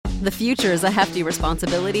The future is a hefty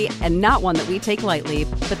responsibility and not one that we take lightly,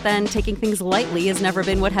 but then taking things lightly has never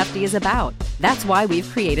been what Hefty is about. That's why we've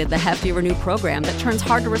created the Hefty Renew program that turns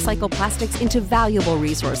hard-to-recycle plastics into valuable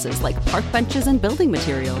resources like park benches and building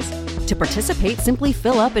materials. To participate, simply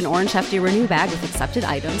fill up an orange Hefty Renew bag with accepted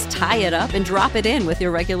items, tie it up, and drop it in with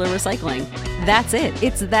your regular recycling. That's it.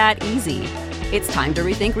 It's that easy. It's time to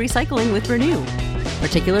rethink recycling with Renew.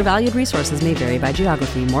 Particular valued resources may vary by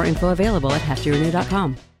geography. More info available at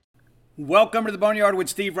heftyrenew.com. Welcome to the Boneyard with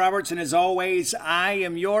Steve Robertson. As always, I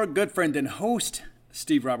am your good friend and host,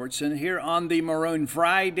 Steve Robertson, here on the Maroon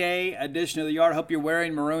Friday edition of the Yard. I hope you're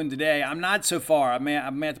wearing maroon today. I'm not so far. I may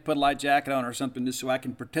have to put a light jacket on or something just so I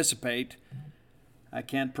can participate. I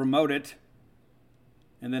can't promote it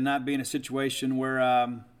and then not be in a situation where,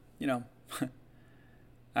 I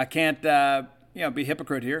can't, be a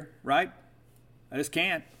hypocrite here, right? I just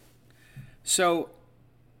can't. So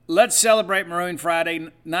let's celebrate Maroon Friday,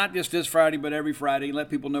 not just this Friday, but every Friday. Let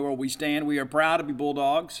people know where we stand. We are proud to be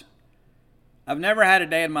Bulldogs. I've never had a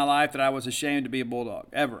day in my life that I was ashamed to be a Bulldog,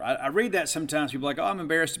 ever. I read that sometimes. People are like, oh, I'm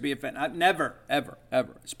embarrassed to be a fan. I've never, ever,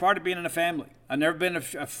 ever. It's part of being in a family. I've never been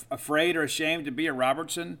afraid or ashamed to be a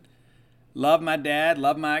Robertson. Love my dad,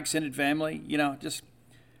 love my extended family.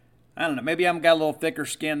 I don't know. Maybe I've got a little thicker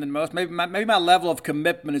skin than most. Maybe my level of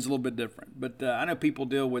commitment is a little bit different. But I know people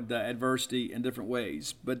deal with adversity in different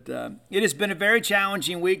ways. But it has been a very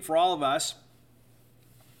challenging week for all of us.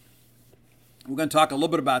 We're going to talk a little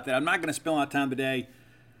bit about that. I'm not going to spend a lot of time today.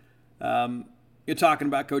 You're talking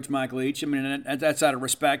about Coach Mike Leach. I mean, that's out of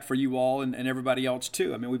respect for you all and everybody else,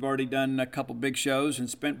 too. I mean, we've already done a couple big shows and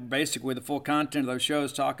spent basically the full content of those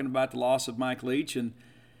shows talking about the loss of Mike Leach. And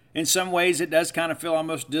in some ways, it does kind of feel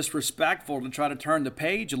almost disrespectful to try to turn the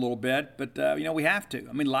page a little bit, but, we have to.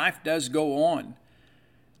 I mean, life does go on.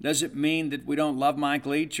 Doesn't mean that we don't love Mike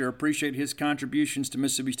Leach or appreciate his contributions to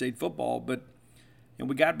Mississippi State football, but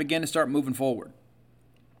we got to begin to start moving forward.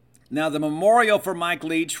 Now, the memorial for Mike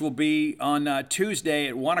Leach will be on Tuesday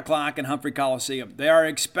at 1 o'clock in Humphrey Coliseum. They are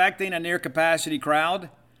expecting a near-capacity crowd,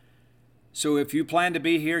 so if you plan to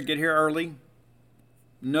be here, get here early.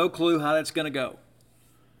 No clue how that's going to go.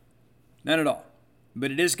 None at all.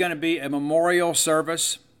 But it is going to be a memorial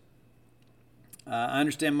service. I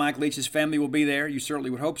understand Mike Leach's family will be there. You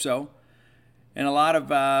certainly would hope so. And a lot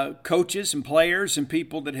of coaches and players and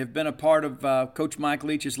people that have been a part of Coach Mike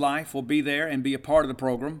Leach's life will be there and be a part of the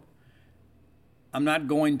program. I'm not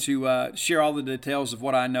going to share all the details of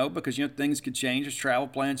what I know because, things could change. There's travel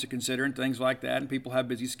plans to consider and things like that, and people have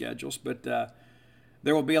busy schedules. But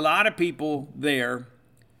there will be a lot of people there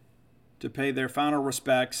to pay their final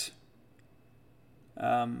respects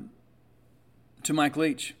to Mike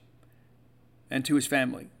Leach and to his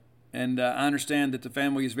family. And I understand that the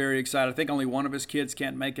family is very excited. I think only one of his kids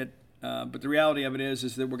can't make it. But the reality of it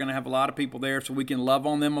is that we're going to have a lot of people there so we can love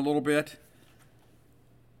on them a little bit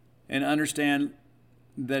and understand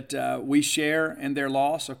that we share in their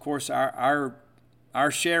loss. Of course, our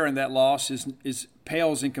share in that loss is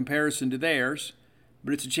pales in comparison to theirs.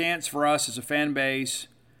 But it's a chance for us as a fan base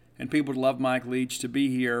and people to love Mike Leach to be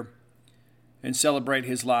here and celebrate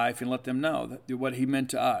his life and let them know what he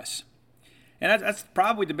meant to us. And that's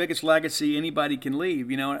probably the biggest legacy anybody can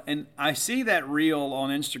leave, And I see that reel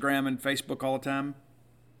on Instagram and Facebook all the time.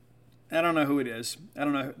 I don't know who it is. I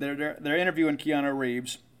don't know. They're interviewing Keanu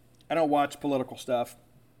Reeves. I don't watch political stuff.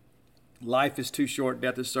 Life is too short.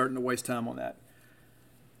 Death is certain to waste time on that.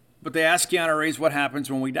 But they ask Keanu Reeves what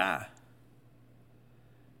happens when we die.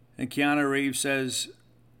 And Keanu Reeves says,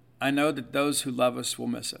 I know that those who love us will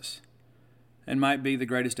miss us. And might be the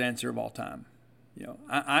greatest answer of all time.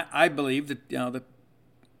 I believe that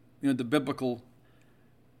the biblical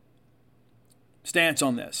stance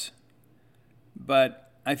on this,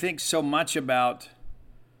 but I think so much about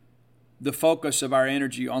the focus of our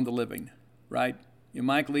energy on the living, right?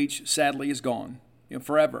 Mike Leach sadly is gone,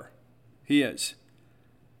 forever. He is.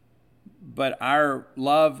 But our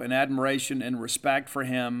love and admiration and respect for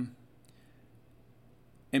him,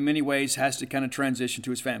 in many ways, has to kind of transition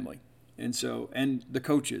to his family. And the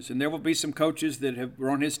coaches. And there will be some coaches that are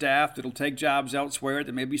on his staff that will take jobs elsewhere.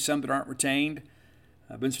 There may be some that aren't retained.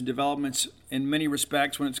 There have been some developments in many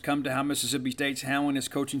respects when it's come to how Mississippi State's handling its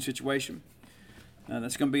coaching situation.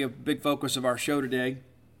 That's going to be a big focus of our show today.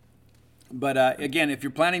 But again, if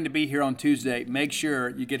you're planning to be here on Tuesday, make sure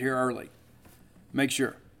you get here early. Make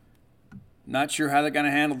sure. Not sure how they're going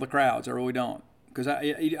to handle the crowds. I really don't. Because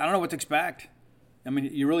I don't know what to expect. I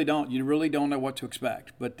mean, you really don't. You really don't know what to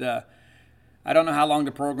expect. But I don't know how long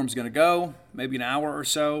the program's going to go, maybe an hour or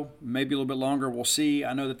so, maybe a little bit longer. We'll see.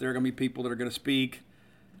 I know that there are going to be people that are going to speak.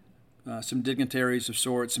 some dignitaries of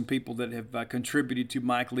sorts, some people that have contributed to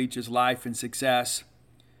Mike Leach's life and success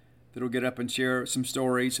that'll get up and share some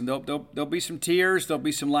stories. And there'll be some tears, there'll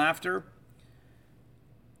be some laughter,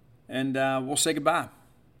 and we'll say goodbye.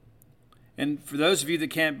 And for those of you that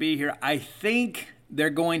can't be here, I think they're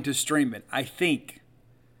going to stream it.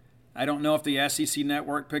 I don't know if the SEC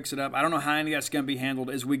network picks it up. I don't know how any of that's going to be handled.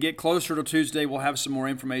 As we get closer to Tuesday, we'll have some more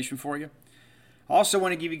information for you. Also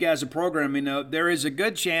want to give you guys a programming note. There is a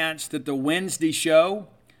good chance that the Wednesday show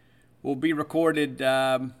will be recorded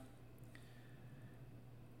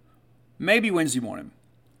maybe Wednesday morning.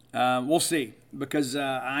 We'll see, because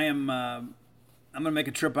I'm going to make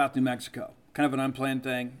a trip out to New Mexico. Kind of an unplanned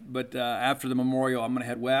thing, but after the Memorial, I'm going to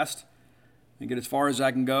head west and get as far as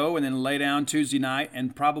I can go, and then lay down Tuesday night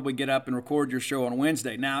and probably get up and record your show on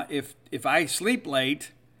Wednesday. Now, if I sleep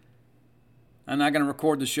late, I'm not going to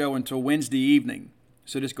record the show until Wednesday evening.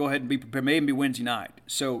 So just go ahead and be prepared. Maybe Wednesday night.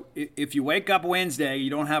 So if you wake up Wednesday,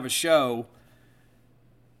 you don't have a show,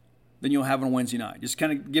 then you'll have it on Wednesday night. Just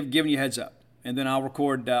kind of giving you a heads up. And then I'll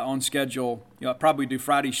record on schedule. I'll probably do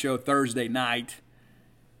Friday's show Thursday night.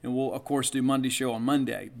 And we'll, of course, do Monday's show on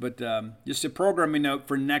Monday. But just a programming note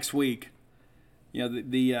for next week.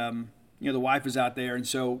 The wife is out there, and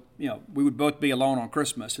so we would both be alone on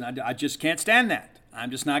Christmas, and I just can't stand that. I'm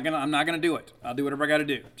not gonna do it. I'll do whatever I got to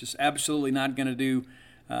do. Just absolutely not gonna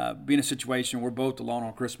be in a situation where we're both alone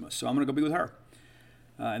on Christmas. So I'm gonna go be with her,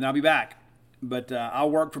 and I'll be back. But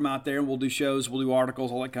I'll work from out there, and we'll do shows, we'll do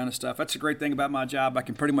articles, all that kind of stuff. That's the great thing about my job. I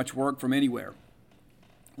can pretty much work from anywhere.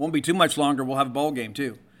 Won't be too much longer. We'll have a bowl game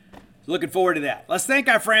too. So looking forward to that. Let's thank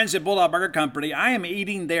our friends at Bulldog Burger Company. I am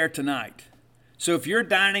eating there tonight. So if you're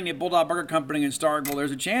dining at Bulldog Burger Company in Starkville, there's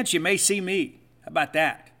a chance you may see me. How about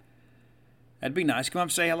that? That'd be nice. Come up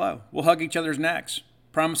and say hello. We'll hug each other's necks.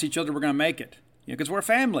 Promise each other we're going to make it. Because we're a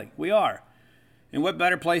family. We are. And what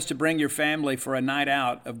better place to bring your family for a night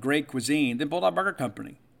out of great cuisine than Bulldog Burger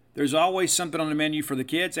Company? There's always something on the menu for the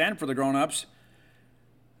kids and for the grown-ups.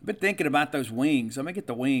 I've been thinking about those wings. I'm going to get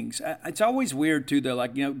the wings. It's always weird, too, though,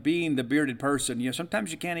 being the bearded person.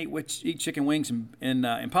 Sometimes you can't eat chicken wings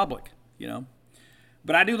in public,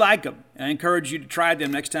 But I do like them. I encourage you to try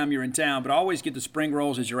them next time you're in town, but always get the spring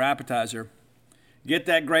rolls as your appetizer. Get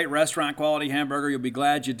that great restaurant quality hamburger. You'll be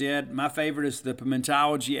glad you did. My favorite is the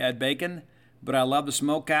Pimentology add bacon, but I love the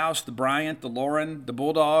Smokehouse, the Bryant, the Lauren, the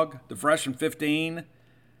Bulldog, the Fresh and 15,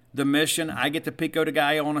 the Mission. I get the Pico de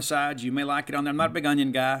Gallo on the sides. You may like it on there. I'm not a big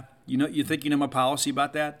onion guy. You think you know my policy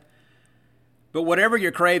about that? But whatever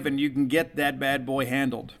you're craving, you can get that bad boy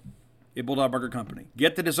handled at Bulldog Burger Company.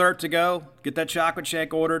 Get the dessert to go. Get that chocolate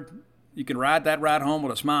shake ordered. You can ride that ride home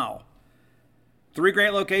with a smile. 3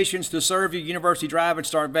 great locations to serve you: University Drive in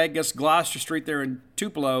Stark Vegas, Gloucester Street there in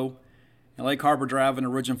Tupelo, and Lake Harbor Drive in the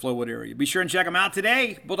Ridge and Flowwood area. Be sure and check them out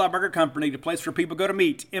today. Bulldog Burger Company, the place for people to go to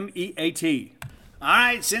meet. M-E-A-T. All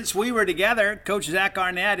right, since we were together, Coach Zach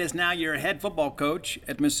Arnett is now your head football coach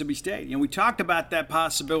at Mississippi State. We talked about that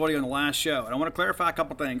possibility on the last show, and I want to clarify a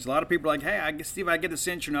couple things. A lot of people are like, hey, Steve, I get the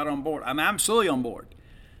sense you're not on board. I'm absolutely on board.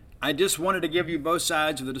 I just wanted to give you both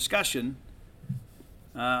sides of the discussion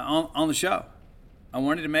on the show. I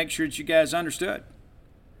wanted to make sure that you guys understood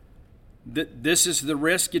that this is the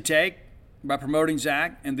risk you take by promoting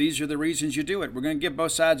Zach, and these are the reasons you do it. We're going to give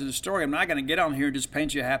both sides of the story. I'm not going to get on here and just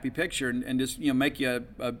paint you a happy picture and just make you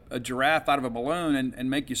a giraffe out of a balloon and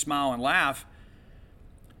make you smile and laugh.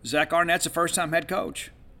 Zach Arnett's a first-time head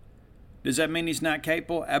coach. Does that mean he's not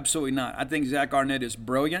capable? Absolutely not. I think Zach Arnett is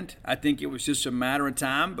brilliant. I think it was just a matter of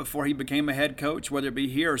time before he became a head coach, whether it be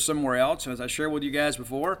here or somewhere else. And as I shared with you guys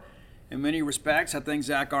before, in many respects, I think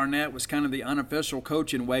Zach Arnett was kind of the unofficial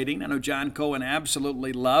coach in waiting. I know John Cohen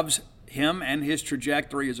absolutely loves him and his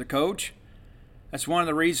trajectory as a coach. That's one of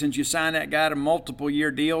the reasons you sign that guy to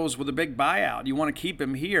multiple-year deals with a big buyout. You want to keep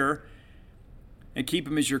him here and keep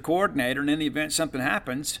him as your coordinator, and in the event something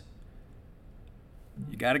happens,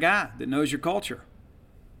 you got a guy that knows your culture,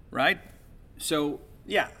 right? So,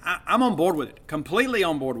 yeah, I'm on board with it, completely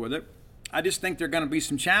on board with it. I just think there are going to be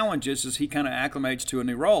some challenges as he kind of acclimates to a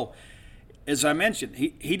new role. As I mentioned,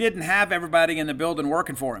 he didn't have everybody in the building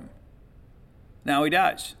working for him. Now he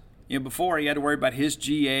does. Before he had to worry about his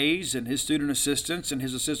GAs and his student assistants and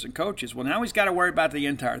his assistant coaches. Well, now he's got to worry about the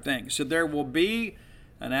entire thing. So there will be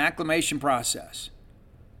an acclimation process.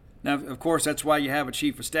 Now, of course, that's why you have a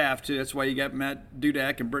chief of staff, too. That's why you got Matt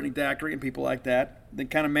Dudek and Brittany Thackeray and people like that. They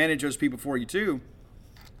kind of manage those people for you, too.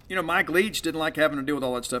 Mike Leach didn't like having to deal with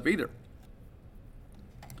all that stuff either.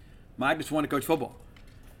 Mike just wanted to coach football.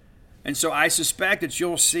 And so I suspect that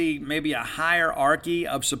you'll see maybe a hierarchy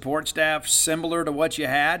of support staff similar to what you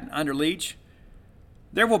had under Leach.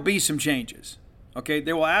 There will be some changes. Okay,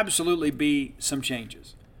 there will absolutely be some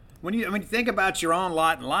changes. When you think about your own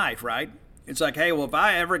lot in life, right? It's like, hey, well, if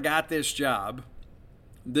I ever got this job,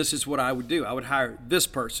 this is what I would do. I would hire this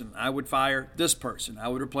person. I would fire this person. I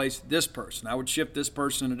would replace this person. I would shift this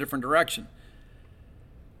person in a different direction.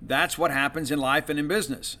 That's what happens in life and in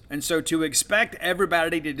business. And so to expect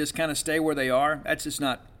everybody to just kind of stay where they are, that's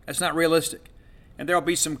not realistic. And there will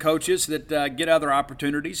be some coaches that get other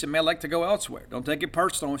opportunities and may like to go elsewhere. Don't take it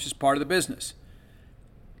personal. It's just part of the business.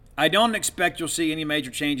 I don't expect you'll see any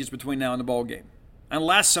major changes between now and the bowl game,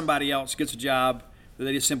 unless somebody else gets a job that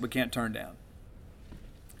they just simply can't turn down.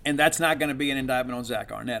 And that's not going to be an indictment on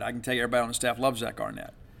Zach Arnett. I can tell you everybody on the staff loves Zach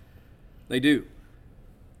Arnett. They do.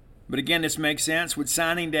 But again, this makes sense. With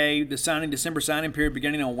signing day, the December signing period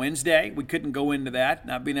beginning on Wednesday, we couldn't go into that,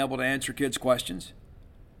 not being able to answer kids' questions.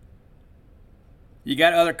 You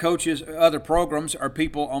got other coaches, other programs, or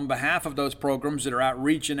people on behalf of those programs that are out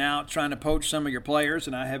reaching out, trying to poach some of your players.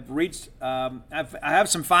 And I have I have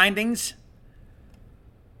some findings,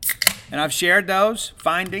 and I've shared those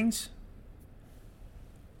findings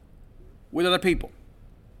with other people.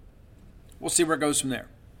 We'll see where it goes from there.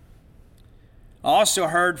 I also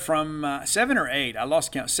heard from 7 or 8, I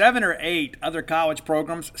lost count, 7 or 8 other college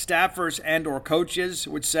programs, staffers and or coaches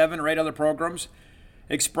with 7 or 8 other programs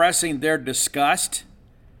expressing their disgust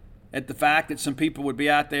at the fact that some people would be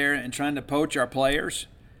out there and trying to poach our players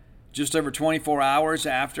just over 24 hours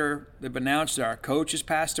after they've announced that our coach has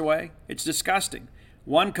passed away. It's disgusting.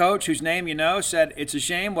 One coach, whose name you know, said, "It's a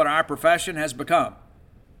shame what our profession has become."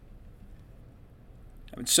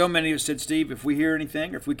 I mean, so many have said, "Steve, if we hear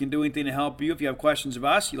anything or if we can do anything to help you, if you have questions of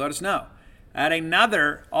us, you let us know." I had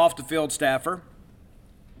another off-the-field staffer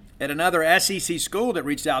at another SEC school that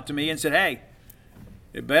reached out to me and said, "Hey,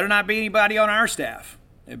 it better not be anybody on our staff.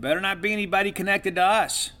 It better not be anybody connected to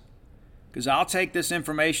us, because I'll take this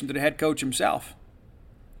information to the head coach himself."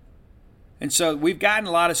 And so we've gotten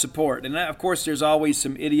a lot of support. And, of course, there's always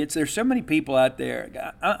some idiots. There's so many people out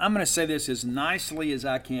there. I'm going to say this as nicely as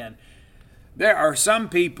I can. There are some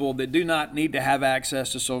people that do not need to have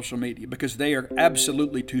access to social media because they are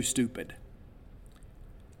absolutely too stupid.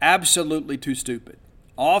 Absolutely too stupid.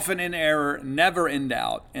 Often in error, never in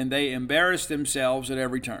doubt, and they embarrass themselves at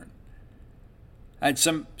every turn. I had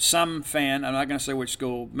some fan, I'm not going to say which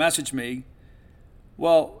school, message me,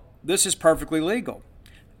 "Well, this is perfectly legal."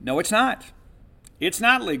 No, it's not. It's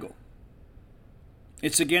not legal.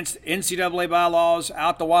 It's against NCAA bylaws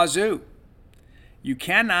out the wazoo. You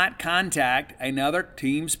cannot contact another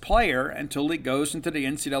team's player until he goes into the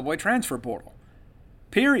NCAA transfer portal.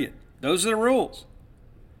 Period. Those are the rules.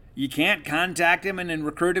 You can't contact him and then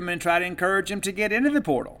recruit him and try to encourage him to get into the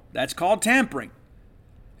portal. That's called tampering,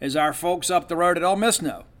 as our folks up the road at Ole Miss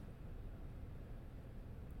know.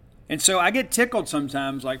 And so I get tickled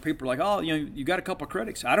sometimes, like people are like, "Oh, you got a couple of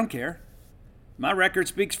critics." I don't care. My record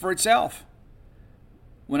speaks for itself.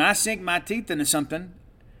 When I sink my teeth into something,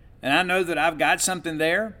 and I know that I've got something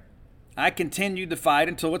there, I continue to fight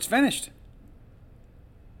until it's finished.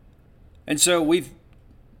 And so we've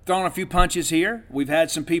thrown a few punches here. We've had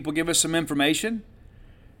some people give us some information.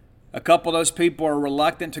 A couple of those people are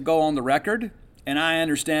reluctant to go on the record, and I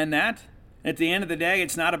understand that. At the end of the day,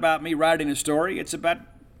 it's not about me writing a story. It's about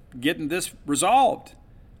getting this resolved.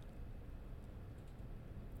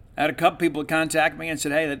 I had a couple people contact me and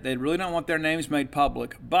said, "Hey, they really don't want their names made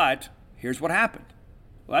public, but here's what happened."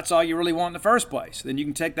 Well, that's all you really want in the first place. Then you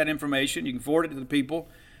can take that information, you can forward it to the people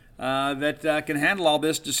that can handle all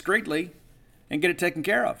this discreetly and get it taken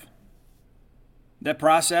care of. That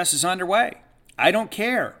process is underway. I don't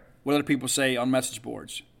care what other people say on message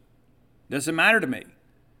boards. Doesn't matter to me.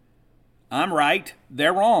 I'm right,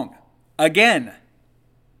 they're wrong. Again.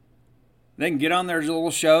 They can get on their little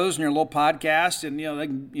shows and their little podcasts and they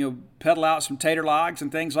can peddle out some tater logs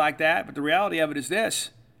and things like that. But the reality of it is this.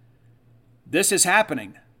 This is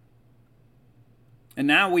happening. And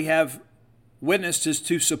now we have witnesses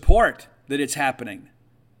to support that it's happening.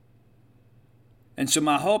 And so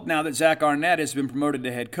my hope now that Zach Arnett has been promoted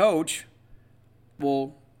to head coach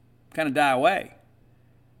will kind of die away.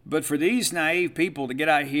 But for these naive people to get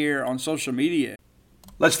out here on social media.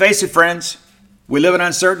 Let's face it, friends. We live in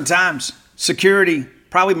uncertain times. Security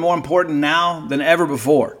probably more important now than ever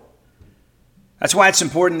before. That's why it's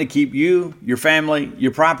important to keep you, your family,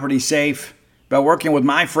 your property safe by working with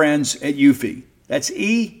my friends at Eufy. That's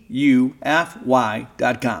EUFY.com.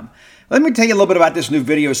 Let me tell you a little bit about this new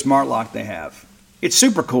video smart lock they have. It's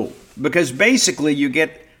super cool because basically you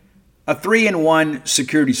get a 3-in-1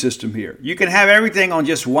 security system here. You can have everything on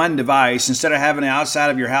just one device instead of having the outside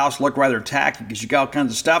of your house look rather tacky because you got all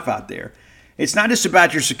kinds of stuff out there. It's not just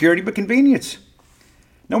about your security, but convenience.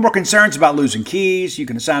 No more concerns about losing keys. You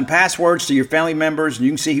can assign passwords to your family members, and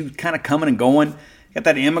you can see who's kind of coming and going. Got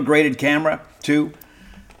that immigrated camera, too.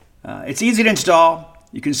 It's easy to install.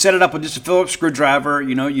 You can set it up with just a Phillips screwdriver.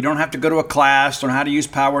 You don't have to go to a class on how to use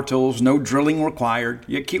power tools. No drilling required.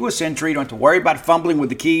 You get keyless entry. You don't have to worry about fumbling with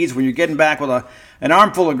the keys when you're getting back with an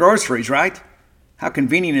armful of groceries, right? How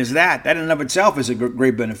convenient is that? That in and of itself is a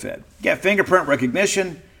great benefit. You get fingerprint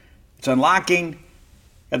recognition. It's unlocking.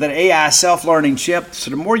 Got that AI self-learning chip. So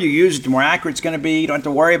the more you use it, the more accurate it's going to be. You don't have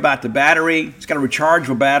to worry about the battery. It's got a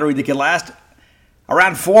rechargeable battery that can last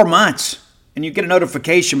around 4 months. And you get a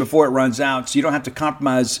notification before it runs out, so you don't have to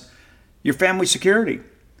compromise your family security.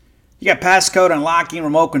 You got passcode unlocking,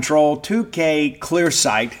 remote control, 2K clear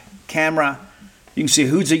sight, camera. You can see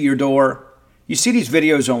who's at your door. You see these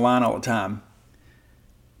videos online all the time.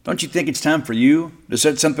 Don't you think it's time for you to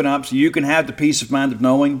set something up so you can have the peace of mind of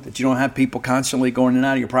knowing that you don't have people constantly going in and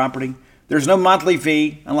out of your property? There's no monthly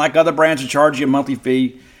fee. Unlike other brands that charge you a monthly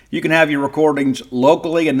fee, you can have your recordings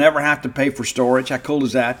locally and never have to pay for storage. How cool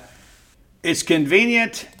is that? It's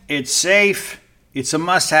convenient, it's safe, it's a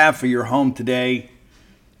must-have for your home today.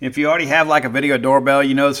 If you already have like a video doorbell,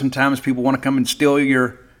 sometimes people want to come and steal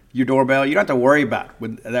your doorbell. You don't have to worry about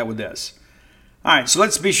with this. All right, so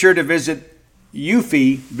let's be sure to visit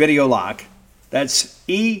Eufy Video Lock. That's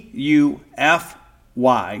EUFY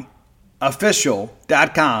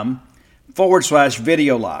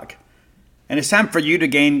official.com/video lock. And it's time for you to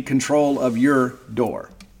gain control of your door.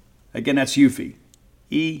 Again, that's Eufy.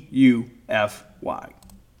 EUFY.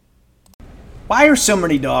 Why are so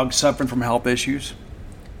many dogs suffering from health issues?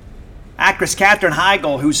 Actress Katherine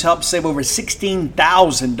Heigl, who's helped save over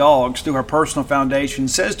 16,000 dogs through her personal foundation,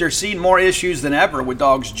 says they're seeing more issues than ever with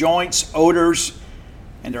dogs' joints, odors,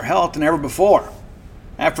 and their health than ever before.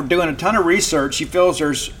 After doing a ton of research, she feels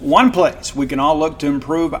there's one place we can all look to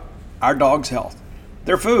improve our dogs' health: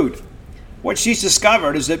 their food. What she's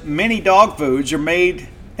discovered is that many dog foods are made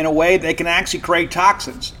in a way they can actually create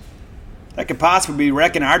toxins that could possibly be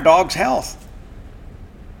wrecking our dog's health.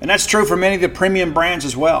 And that's true for many of the premium brands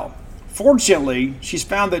as well. Fortunately, she's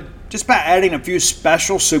found that just by adding a few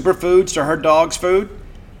special superfoods to her dog's food,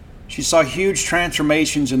 she saw huge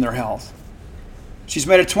transformations in their health. She's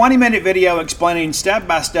made a 20-minute video explaining step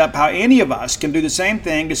by step how any of us can do the same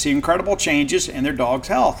thing to see incredible changes in their dog's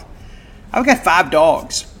health. I've got 5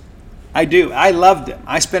 dogs. I do. I love them.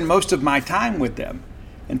 I spend most of my time with them.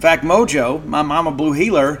 In fact, Mojo, my Mama Blue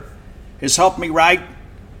Heeler, has helped me write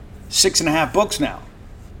 6.5 books now.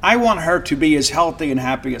 I want her to be as healthy and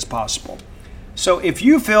happy as possible. So if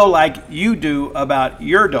you feel like you do about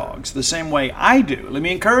your dogs the same way I do, let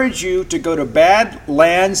me encourage you to go to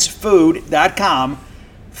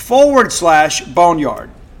badlandsfood.com/boneyard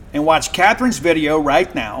and watch Catherine's video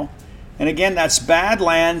right now. And again, that's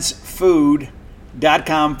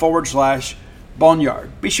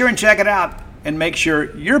badlandsfood.com/boneyard. Be sure and check it out and make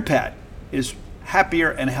sure your pet is happier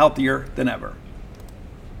and healthier than ever.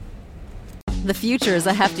 The future is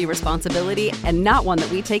a hefty responsibility and not one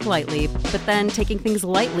that we take lightly, but then taking things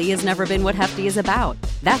lightly has never been what Hefty is about.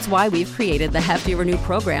 That's why we've created the Hefty Renew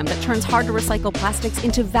program that turns hard-to-recycle plastics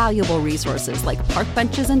into valuable resources like park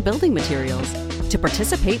benches and building materials. To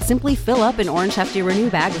participate, simply fill up an orange Hefty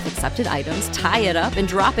Renew bag with accepted items, tie it up, and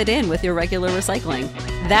drop it in with your regular recycling.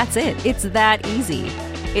 That's it. It's that easy.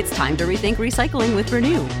 It's time to rethink recycling with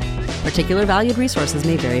Renew. Particular valued resources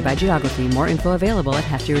may vary by geography. More info available at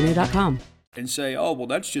heftyrenew.com. And say, oh, well,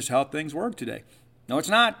 that's just how things work today. No, it's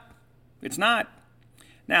not. It's not.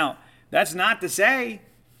 Now, that's not to say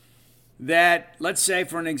that, let's say,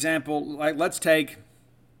 for an example, like let's take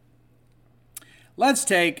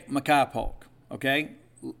Makai Polk, okay?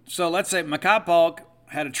 So let's say Makai Polk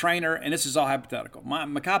had a trainer, and this is all hypothetical.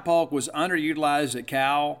 Makai Polk was underutilized at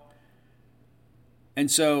Cal,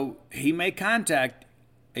 and so he may contact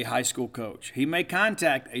a high school coach. He may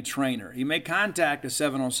contact a trainer. He may contact a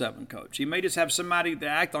 7-on-7 coach. He may just have somebody to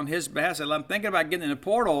act on his behalf. Say, I'm thinking about getting in the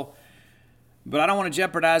portal, but I don't want to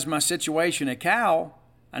jeopardize my situation at Cal.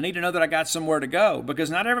 I need to know that I got somewhere to go, because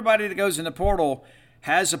not everybody that goes in the portal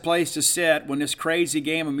has a place to sit when this crazy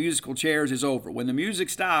game of musical chairs is over. When the music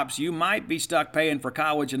stops, you might be stuck paying for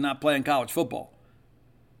college and not playing college football.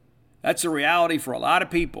 That's a reality for a lot of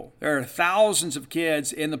people. There are thousands of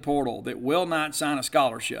kids in the portal that will not sign a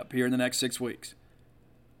scholarship here in the next 6 weeks.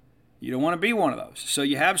 You don't want to be one of those. So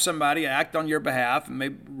you have somebody act on your behalf and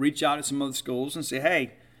maybe reach out at some other schools and say,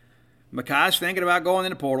 hey, Makai's thinking about going in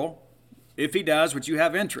the portal. If he does, would you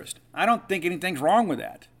have interest? I don't think anything's wrong with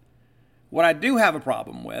that. What I do have a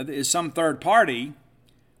problem with is some third party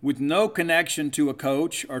with no connection to a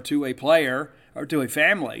coach or to a player or to a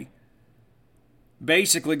family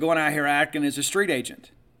basically going out here acting as a street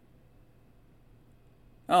agent.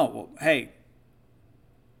 Oh, well, hey,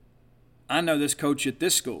 I know this coach at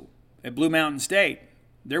this school, at Blue Mountain State.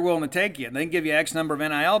 They're willing to take you. They can give you X number of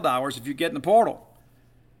NIL dollars if you get in the portal.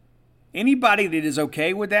 Anybody that is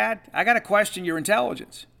okay with that, I got to question your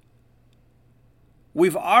intelligence.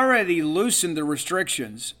 We've already loosened the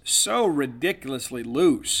restrictions so ridiculously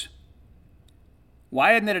loose.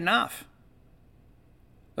 Why isn't it enough?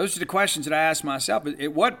 Those are the questions that I ask myself.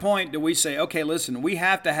 At what point do we say, okay, listen, we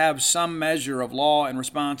have to have some measure of law and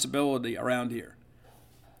responsibility around here?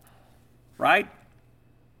 Right?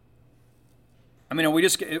 I mean, are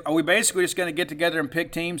we basically just going to get together and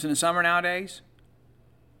pick teams in the summer nowadays?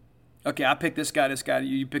 Okay, I pick this guy,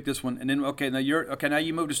 you pick this one, and then now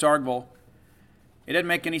you move to Starkville. It doesn't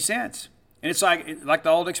make any sense. And it's like the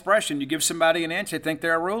old expression, you give somebody an inch, they think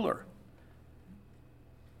they're a ruler.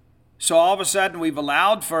 So all of a sudden, we've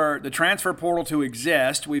allowed for the transfer portal to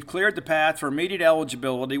exist. We've cleared the path for immediate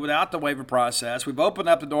eligibility without the waiver process. We've opened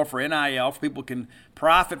up the door for NIL, for people can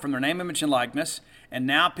profit from their name, image, and likeness. And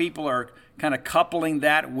now people are kind of coupling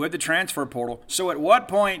that with the transfer portal. So at what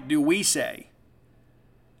point do we say,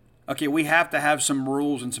 okay, we have to have some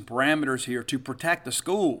rules and some parameters here to protect the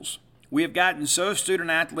schools? We have gotten so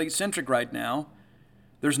student-athlete centric right now,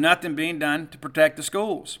 there's nothing being done to protect the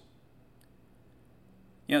schools.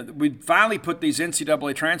 We finally put these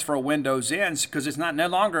NCAA transfer windows in because it's no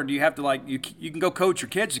longer do you have to you can go coach your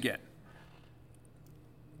kids again.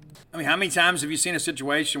 I mean, how many times have you seen a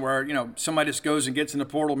situation where, somebody just goes and gets in the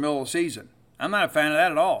portal middle of the season? I'm not a fan of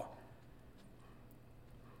that at all.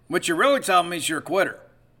 What you're really telling me is you're a quitter.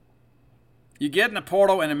 You get in the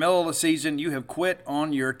portal in the middle of the season, you have quit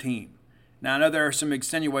on your team. Now, I know there are some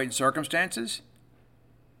extenuating circumstances,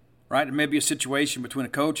 right? There may be a situation between a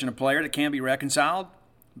coach and a player that can't be reconciled.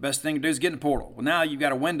 The best thing to do is get in the portal. Well, now you've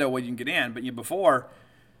got a window where you can get in, but before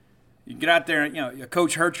you get out there and, a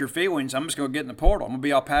coach hurts your feelings, I'm just going to get in the portal. I'm going to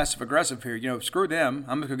be all passive-aggressive here. Screw them.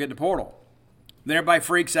 I'm just going to get in the portal. Then everybody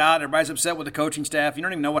freaks out. Everybody's upset with the coaching staff. You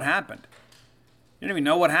don't even know what happened. You don't even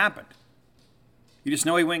know what happened. You just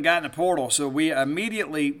know he went and got in the portal. So we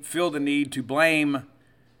immediately feel the need to blame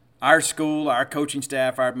our school, our coaching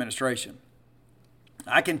staff, our administration.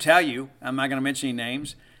 I can tell you, I'm not going to mention any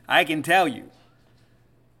names, I can tell you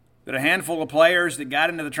that a handful of players that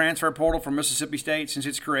got into the transfer portal from Mississippi State since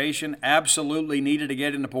its creation absolutely needed to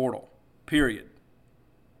get in the portal, period.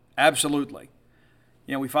 Absolutely.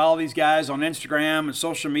 We follow these guys on Instagram and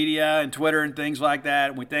social media and Twitter and things like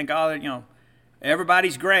that, and we think,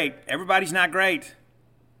 everybody's great. Everybody's not great.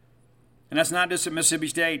 And that's not just at Mississippi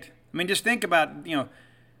State. I mean, just think about,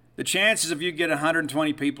 the chances of you get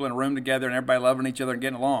 120 people in a room together and everybody loving each other and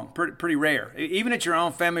getting along, pretty rare. Even at your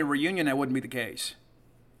own family reunion, that wouldn't be the case.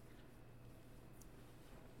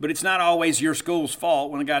 But it's not always your school's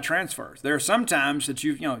fault when a guy transfers. There are some times that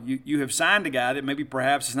you have signed a guy that maybe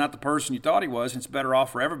perhaps is not the person you thought he was, and it's better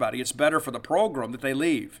off for everybody. It's better for the program that they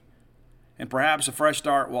leave. And perhaps a fresh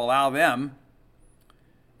start will allow them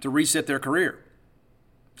to reset their career.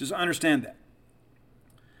 Just understand that.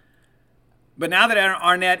 But now that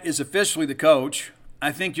Arnett is officially the coach,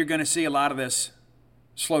 I think you're going to see a lot of this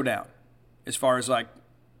slow down as far as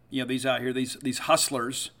these out here, these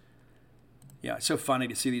hustlers. Yeah, it's so funny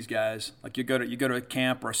to see these guys. Like you go to a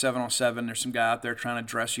camp or a 7-on-7, there's some guy out there trying to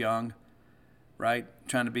dress young, right?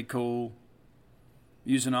 Trying to be cool,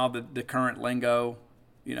 using all the current lingo,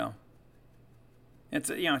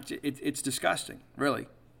 It's disgusting, really.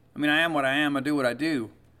 I mean, I am what I am. I do what I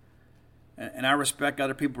do. And I respect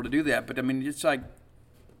other people to do that. But, I mean, it's like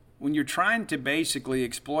when you're trying to basically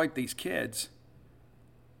exploit these kids,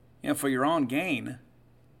 for your own gain.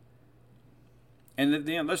 And,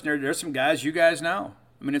 listen, there's some guys you guys know.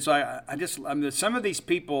 I mean, it's like some of these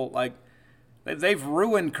people, they've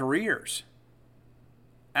ruined careers.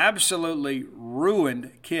 Absolutely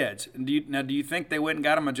ruined kids. And do you think they went and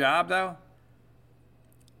got them a job, though?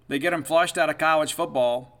 They get them flushed out of college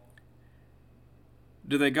football.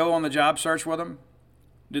 Do they go on the job search with them?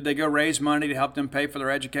 Did they go raise money to help them pay for their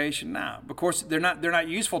education? No. Of course, they're not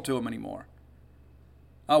useful to them anymore.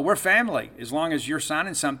 Oh, we're family as long as you're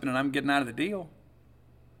signing something and I'm getting out of the deal.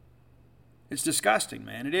 It's disgusting,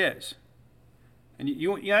 man. It is. And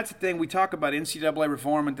that's the thing. We talk about NCAA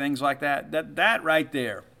reform and things like that. That right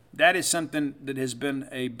there, that is something that has been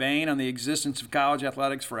a bane on the existence of college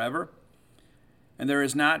athletics forever. And there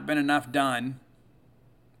has not been enough done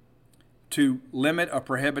to limit or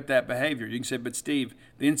prohibit that behavior. You can say, but Steve,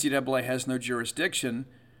 the NCAA has no jurisdiction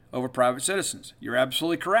over private citizens. You're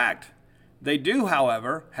absolutely correct. They do,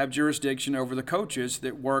 however, have jurisdiction over the coaches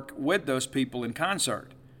that work with those people in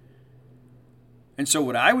concert. And so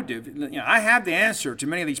what I would do, I have the answer to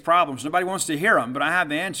many of these problems. Nobody wants to hear them, but I have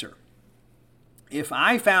the answer. If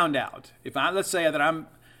I found out, let's say that I'm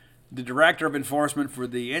the director of enforcement for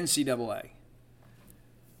the NCAA,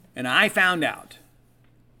 and I found out,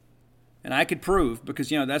 and I could prove, because,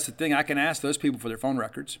 that's the thing, I can ask those people for their phone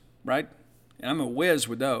records, right? And I'm a whiz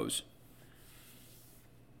with those.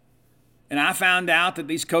 And I found out that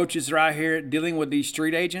these coaches are out here dealing with these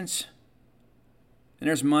street agents, and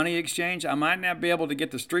there's money exchange. I might not be able to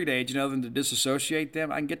get the street agent other than to disassociate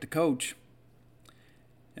them. I can get the coach.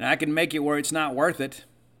 And I can make it where it's not worth it.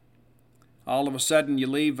 All of a sudden, you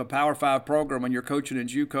leave a Power 5 program when you're coaching in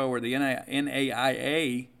JUCO or the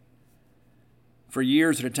NAIA for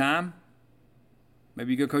years at a time.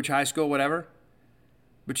 Maybe you go coach high school, whatever.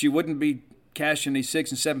 But you wouldn't be cashing these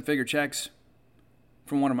 6- and 7-figure checks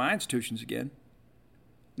from one of my institutions again.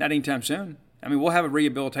 Not anytime soon. I mean, we'll have a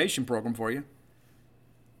rehabilitation program for you.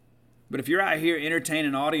 But if you're out here entertaining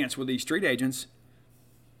an audience with these street agents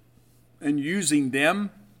and using them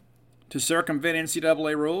to circumvent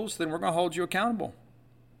NCAA rules, then we're going to hold you accountable.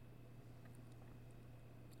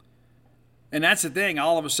 And that's the thing.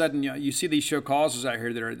 All of a sudden, you see these show causes out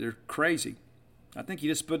here that they're crazy. I think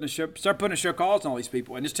you just start putting a show cause on all these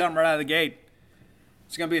people and just tell them right out of the gate,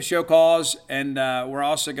 it's going to be a show cause, and we're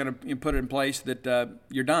also going to put it in place that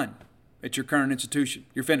you're done at your current institution.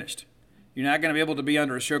 You're finished. You're not going to be able to be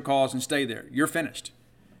under a show cause and stay there. You're finished.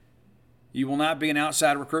 You will not be an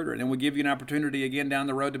outside recruiter. And then we give you an opportunity again down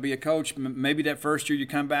the road to be a coach. Maybe that first year you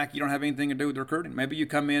come back, you don't have anything to do with recruiting. Maybe you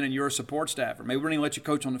come in and you're a support staff, or maybe we don't even let you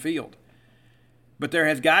coach on the field. But there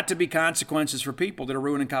has got to be consequences for people that are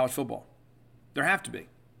ruining college football. There have to be.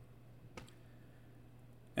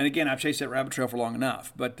 And again, I've chased that rabbit trail for long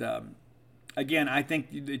enough. But again, I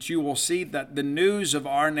think that you will see that the news of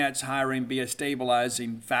Arnett's hiring be a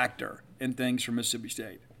stabilizing factor in things for Mississippi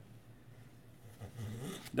State.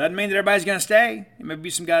 Doesn't mean that everybody's going to stay. Maybe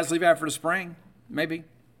some guys leave after the spring. Maybe.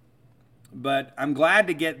 But I'm glad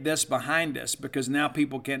to get this behind us because now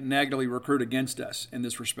people can't negatively recruit against us in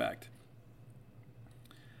this respect.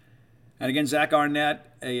 And again, Zach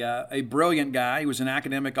Arnett, a brilliant guy. He was an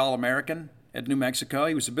academic All-American at New Mexico.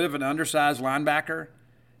 He was a bit of an undersized linebacker.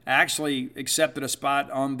 Actually accepted a spot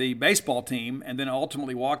on the baseball team and then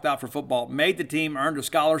ultimately walked out for football. Made the team, earned a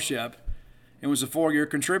scholarship, and was a 4-year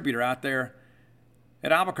contributor out there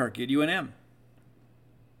at Albuquerque at UNM.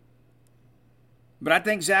 But I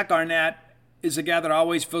think Zach Arnett is a guy that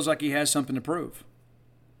always feels like he has something to prove.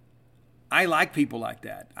 I like people like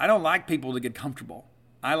that. I don't like people that get comfortable.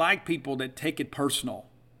 I like people that take it personal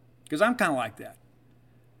because I'm kind of like that.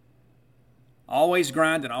 Always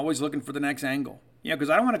grinding, always looking for the next angle. Because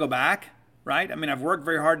I don't want to go back, right? I mean, I've worked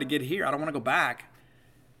very hard to get here. I don't want to go back.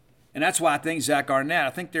 And that's why I think Zach Arnett, I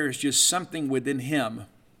think there is just something within him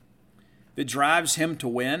that drives him to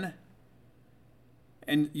win.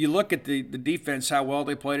 And you look at the defense, how well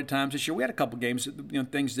they played at times this year. We had a couple games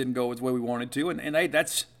that things didn't go the way we wanted to, and hey,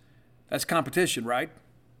 that's competition, right?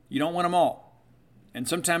 You don't win them all. And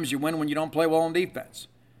sometimes you win when you don't play well on defense.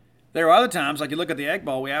 There are other times, like you look at the Egg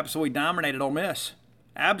Bowl, we absolutely dominated Ole Miss.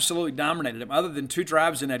 Absolutely dominated them. Other than 2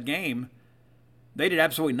 drives in that game, they did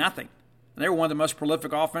absolutely nothing. And they were one of the most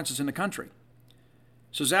prolific offenses in the country.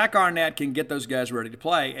 So Zach Arnett can get those guys ready to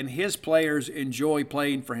play, and his players enjoy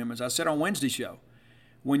playing for him. As I said on Wednesday's show,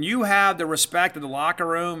 when you have the respect of the locker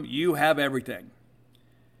room, you have everything.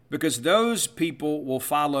 Because those people will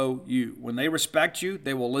follow you. When they respect you,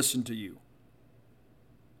 they will listen to you.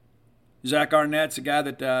 Zach Arnett's a guy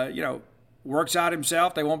that, works out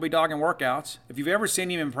himself. They won't be dogging workouts. If you've ever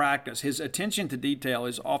seen him in practice, his attention to detail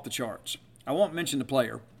is off the charts. I won't mention the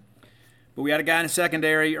player, but we had a guy in the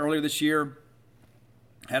secondary earlier this year,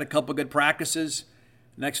 had a couple of good practices.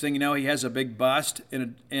 Next thing you know, he has a big bust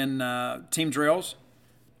in team drills,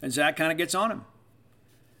 and Zach kind of gets on him.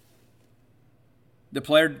 The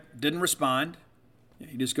player didn't respond.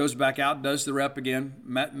 He just goes back out, does the rep again,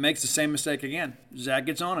 makes the same mistake again. Zach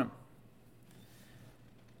gg's on him.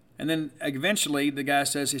 And then eventually the guy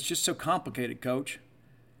says, it's just so complicated, coach.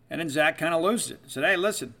 And then Zach kind of loses it. Said, hey,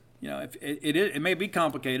 listen, if it may be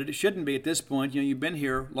complicated. It shouldn't be at this point. You've been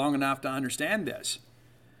here long enough to understand this.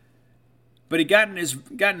 But he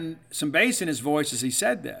gotten some bass in his voice as he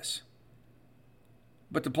said this.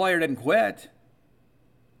 But the player didn't quit.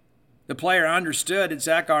 The player understood that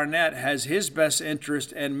Zach Arnett has his best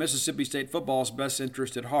interest and Mississippi State football's best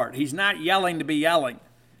interest at heart. He's not yelling to be yelling.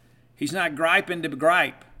 He's not griping to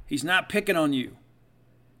gripe. He's not picking on you.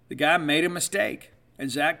 The guy made a mistake,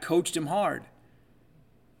 and Zach coached him hard.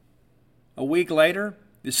 A week later,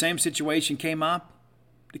 the same situation came up.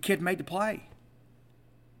 The kid made the play.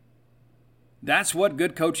 That's what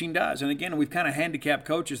good coaching does. And again, we've kind of handicapped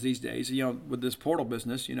coaches these days, with this portal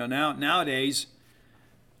business. Nowadays,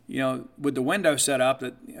 with the window set up,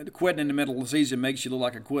 that quitting in the middle of the season makes you look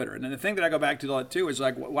like a quitter. And then the thing that I go back to that too is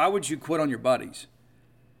like, why would you quit on your buddies?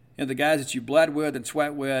 The guys that you bled with and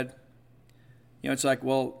sweat with. It's like,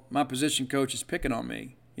 well, my position coach is picking on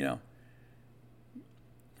me.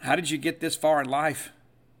 How did you get this far in life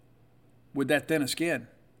with that thin of skin?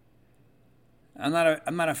 I'm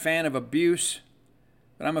not a fan of abuse,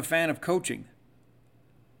 but I'm a fan of coaching.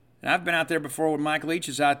 And I've been out there before when Mike Leach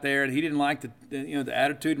is out there, and he didn't like the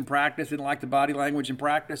attitude in practice, didn't like the body language in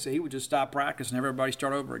practice, so he would just stop practice and have everybody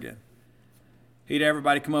start over again. He'd have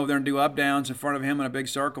everybody come over there and do up-downs in front of him in a big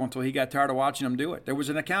circle until he got tired of watching them do it. There was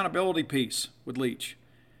an accountability piece with Leach.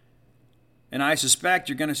 And I suspect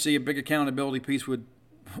you're going to see a big accountability piece with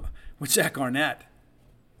Zach Arnett.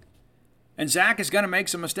 And Zach is going to make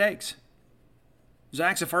some mistakes.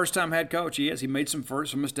 Zach's a first-time head coach. He is. He made some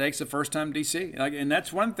mistakes the first time DC. And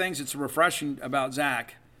that's one of the things that's refreshing about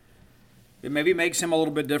Zach. It maybe makes him a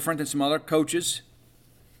little bit different than some other coaches.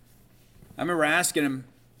 I remember asking him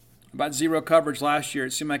about zero coverage last year.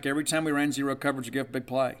 It seemed like every time we ran zero coverage, we gave a big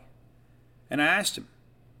play. And I asked him,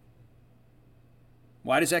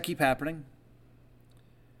 why does that keep happening?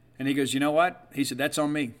 And he goes, you know what? He said, that's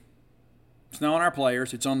on me. It's not on our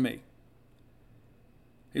players. It's on me.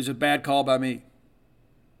 It was a bad call by me.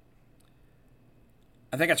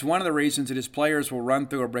 I think that's one of the reasons that his players will run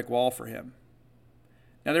through a brick wall for him.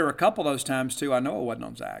 Now, there were a couple of those times, too, I know it wasn't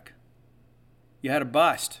on Zach. You had a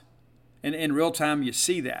bust. And in real time, you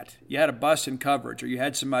see that. You had a bust in coverage, or you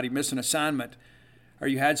had somebody miss an assignment, or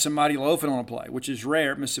you had somebody loafing on a play, which is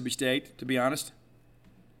rare at Mississippi State, to be honest.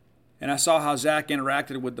 And I saw how Zach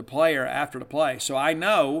interacted with the player after the play. So I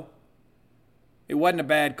know it wasn't a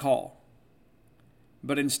bad call.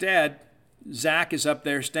 But instead, Zach is up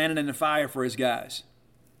there standing in the fire for his guys.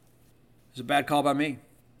 It's a bad call by me.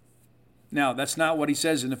 Now, that's not what he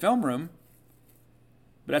says in the film room,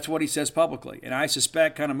 but that's what he says publicly. And I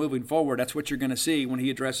suspect kind of moving forward, that's what you're going to see when he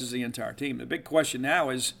addresses the entire team. The big question now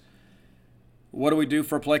is, what do we do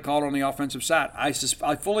for a play caller on the offensive side? I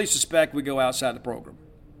fully suspect we go outside the program.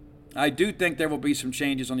 I do think there will be some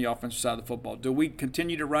changes on the offensive side of the football. Do we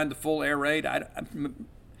continue to run the full air raid?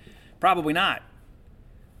 Probably not.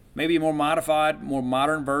 Maybe a more modified, more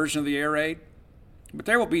modern version of the air raid. But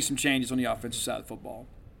there will be some changes on the offensive side of football.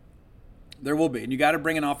 There will be. And you got to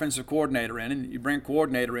bring an offensive coordinator in. And you bring a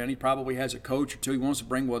coordinator in, he probably has a coach or two he wants to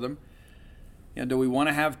bring with him. Do we want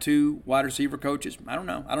to have two wide receiver coaches? I don't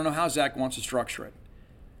know. I don't know how Zach wants to structure it.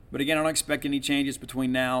 But again, I don't expect any changes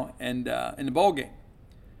between now and in the bowl game.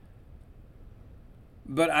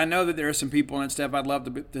 But I know that there are some people in that staff I'd love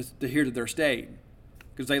to hear that they're staying,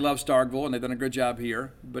 because they love Starkville and they've done a good job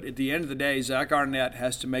here. But at the end of the day, Zach Arnett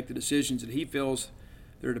has to make the decisions that he feels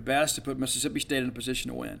they're the best to put Mississippi State in a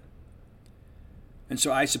position to win. And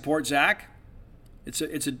so I support Zach. It's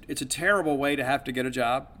a terrible way to have to get a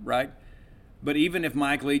job, right? But even if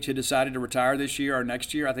Mike Leach had decided to retire this year or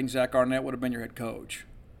next year, I think Zach Arnett would have been your head coach.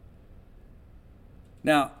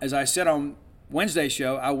 Now, as I said on Wednesday's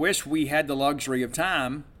show, I wish we had the luxury of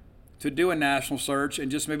time to do a national search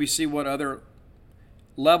and just maybe see what other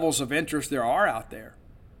levels of interest there are out there,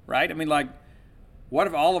 right? I mean, like, what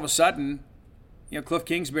if all of a sudden, Cliff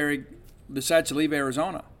Kingsbury decides to leave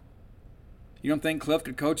Arizona? You don't think Cliff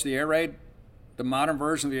could coach the air raid, the modern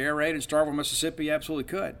version of the air raid in Starkville, Mississippi? He absolutely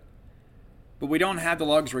could. But we don't have the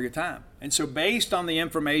luxury of time. And so based on the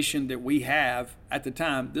information that we have at the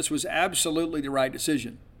time, this was absolutely the right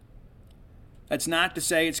decision. That's not to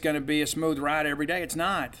say it's going to be a smooth ride every day. It's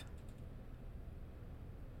not.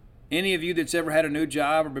 Any of you that's ever had a new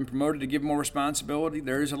job or been promoted to give more responsibility,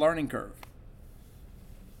 there is a learning curve.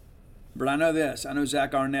 But I know this. I know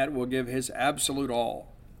Zach Arnett will give his absolute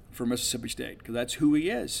all for Mississippi State, because that's who he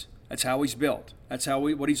is. That's how he's built. That's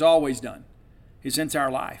what he's always done his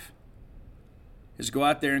entire life, is go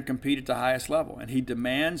out there and compete at the highest level. And he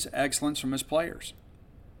demands excellence from his players.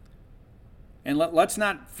 And let's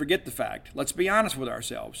not forget the fact. Let's be honest with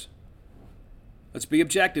ourselves. Let's be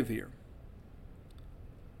objective here.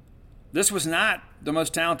 This was not the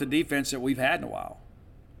most talented defense that we've had in a while.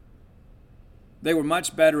 They were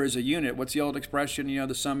much better as a unit. What's the old expression?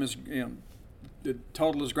 The sum is, the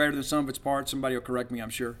total is greater than the sum of its parts. Somebody will correct me, I'm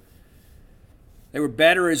sure. They were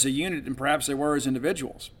better as a unit than perhaps they were as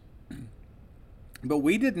individuals. But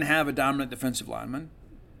we didn't have a dominant defensive lineman.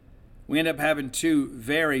 We ended up having two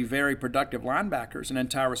very, very productive linebackers, and then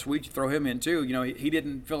Tyrus Wheat, throw him in too. He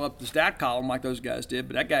didn't fill up the stat column like those guys did,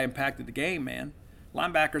 but that guy impacted the game, man.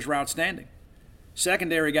 Linebackers were outstanding.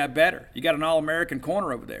 Secondary got better. You got an All-American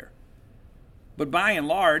corner over there. But by and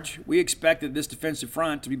large, we expected this defensive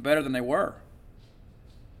front to be better than they were.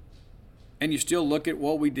 and you still look at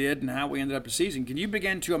what we did and how we ended up the season, can you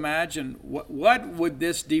begin to imagine what would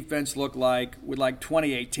this defense look like with like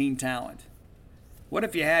 2018 talent? What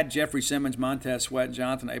if you had Jeffrey Simmons, Montez Sweat, and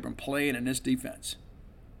Jonathan Abram playing in this defense?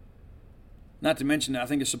 Not to mention, I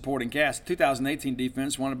think, a supporting cast. 2018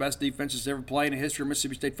 defense, one of the best defenses ever played in the history of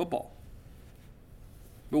Mississippi State football.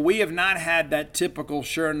 But we have not had that typical,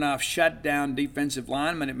 sure enough, shutdown defensive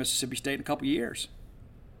lineman at Mississippi State in a couple years.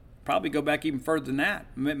 Probably go back even further than that.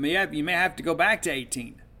 You may have to go back to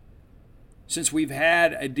 18. Since we've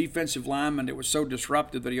had a defensive lineman that was so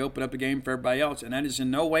disruptive that he opened up the game for everybody else. And that is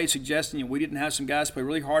in no way suggesting we didn't have some guys play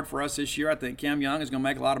really hard for us this year. I think Cam Young is going to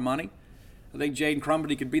make a lot of money. I think Jaden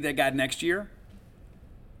Crumbley could be that guy next year.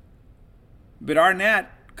 But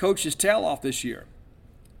Arnett coached his tail off this year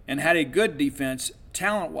and had a good defense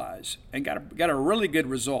talent-wise and got a really good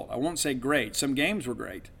result. I won't say great. Some games were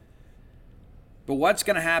great. But what's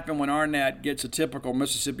going to happen when Arnett gets a typical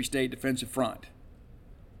Mississippi State defensive front?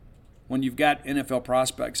 When you've got NFL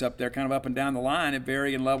prospects up there kind of up and down the line at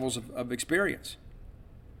varying levels of experience.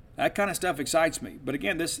 That kind of stuff excites me. But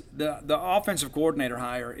again, the offensive coordinator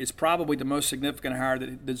hire is probably the most significant hire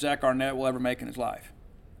that Zach Arnett will ever make in his life.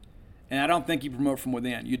 And I don't think you promote from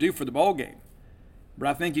within. You do for the bowl game. But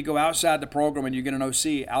I think you go outside the program and you get an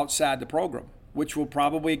OC outside the program, which will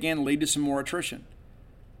probably, again, lead to some more attrition.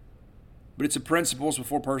 But it's a principles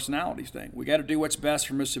before personalities thing. We got to do what's best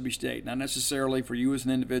for Mississippi State, not necessarily for you as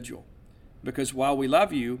an individual. Because while we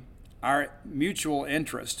love you, our mutual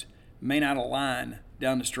interest may not align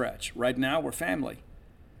down the stretch. Right now, we're family.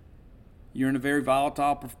 You're in a very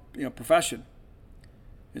volatile profession.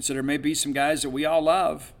 And so there may be some guys that we all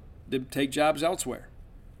love that take jobs elsewhere.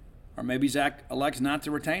 Or maybe Zach elects not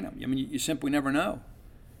to retain them. I mean, you simply never know.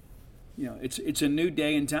 It's a new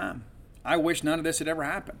day and time. I wish none of this had ever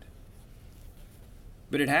happened.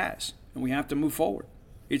 But it has, and we have to move forward.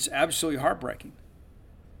 It's absolutely heartbreaking.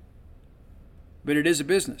 But it is a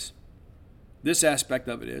business. This aspect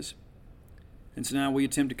of it is. And so now we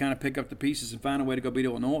attempt to kind of pick up the pieces and find a way to go beat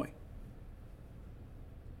Illinois.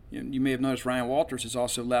 You may have noticed Ryan Walters has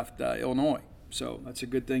also left Illinois. So that's a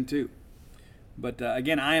good thing too. But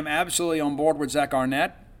again, I am absolutely on board with Zach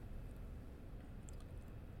Arnett.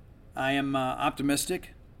 I am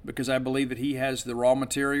optimistic because I believe that he has the raw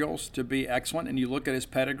materials to be excellent. And you look at his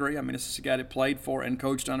pedigree. I mean, this is a guy that played for and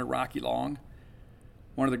coached under Rocky Long,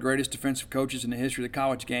 one of the greatest defensive coaches in the history of the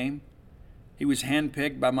college game. He was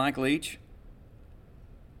handpicked by Mike Leach.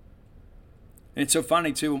 And it's so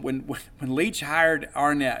funny, too, when Leach hired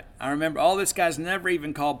Arnett, I remember all this guy's never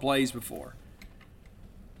even called plays before.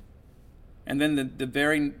 And then the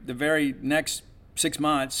very next 6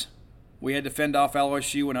 months, we had to fend off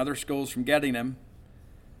LSU and other schools from getting him.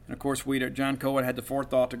 And, of course, John Cohen had the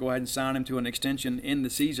forethought to go ahead and sign him to an extension in the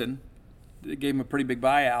season. It gave him a pretty big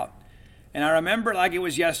buyout. And I remember it like it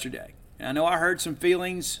was yesterday. And I know I heard some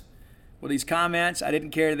feelings with these comments. I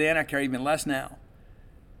didn't care then. I care even less now.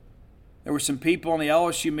 There were some people on the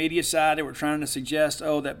LSU media side that were trying to suggest,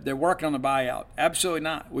 that they're working on the buyout. Absolutely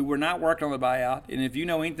not. We were not working on the buyout. And if you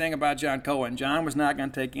know anything about John Cohen, John was not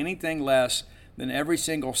going to take anything less than every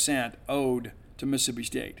single cent owed to Mississippi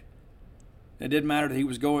State. It didn't matter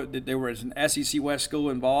that there was an SEC West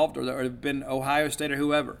school involved or there had been Ohio State or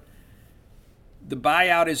whoever. The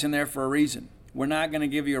buyout is in there for a reason. We're not going to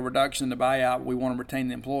give you a reduction in the buyout. We want to retain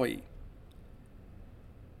the employee.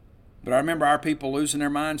 But I remember our people losing their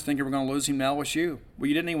minds thinking we're going to lose him to LSU. Well,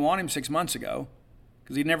 you didn't even want him 6 months ago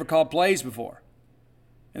because he'd never called plays before.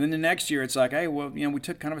 And then the next year it's like, hey, well, we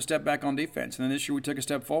took kind of a step back on defense. And then this year we took a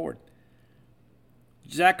step forward.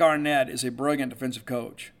 Zach Arnett is a brilliant defensive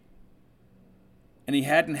coach. And he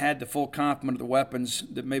hadn't had the full complement of the weapons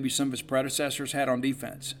that maybe some of his predecessors had on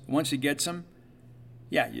defense. Once he gets them,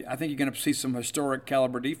 I think you're going to see some historic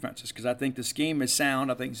caliber defenses because I think the scheme is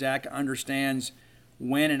sound. I think Zach understands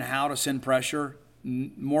when and how to send pressure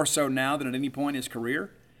more so now than at any point in his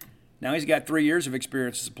career. Now he's got 3 years of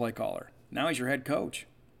experience as a play caller. Now he's your head coach.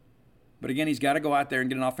 But again, he's got to go out there and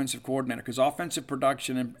get an offensive coordinator because offensive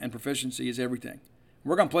production and proficiency is everything.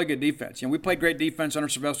 We're going to play good defense. We played great defense under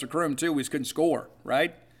Sylvester Croom too. We just couldn't score,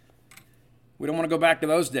 right? We don't want to go back to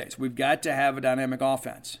those days. We've got to have a dynamic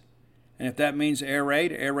offense. And if that means air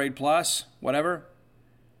raid plus, whatever,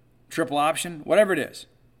 triple option, whatever it is,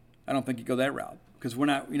 I don't think you go that route. Because we're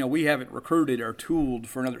not, we haven't recruited or tooled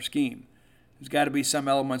for another scheme. There's got to be some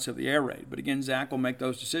elements of the air raid. But again, Zach will make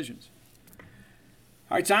those decisions.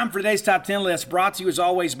 All right, time for today's Top 10 list. Brought to you as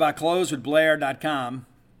always by closewithblair.com.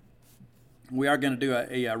 We are going to do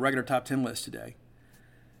a regular Top 10 list today.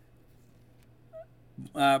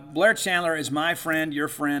 Blair Chandler is my friend, your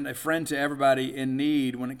friend, a friend to everybody in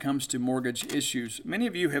need when it comes to mortgage issues. Many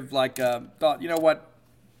of you have thought, you know what,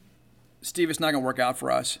 Steve, it's not going to work out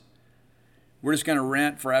for us. We're just going to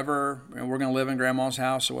rent forever, and we're going to live in grandma's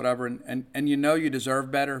house or whatever, and you know you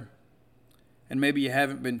deserve better, and maybe you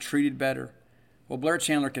haven't been treated better. Well, Blair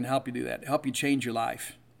Chandler can help you do that, help you change your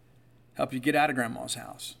life, help you get out of grandma's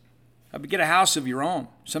house, help you get a house of your own,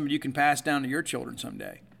 something you can pass down to your children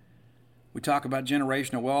someday. We talk about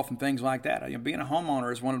generational wealth and things like that. Being a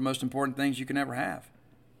homeowner is one of the most important things you can ever have.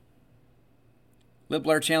 Let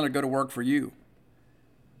Blair Chandler go to work for you.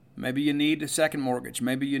 Maybe you need a second mortgage.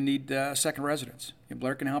 Maybe you need a second residence.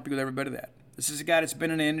 Blair can help you with every bit of that. This is a guy that's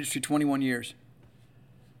been in the industry 21 years.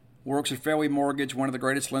 Works at Fairway Mortgage, one of the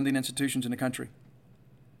greatest lending institutions in the country.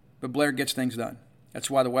 But Blair gets things done. That's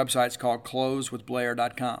why the website's called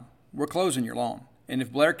closewithblair.com. We're closing your loan. And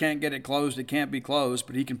if Blair can't get it closed, it can't be closed,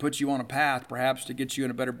 but he can put you on a path perhaps to get you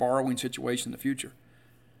in a better borrowing situation in the future.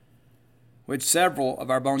 We had several of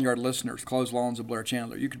our Boneyard listeners close loans with Blair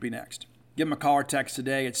Chandler. You could be next. Give him a call or text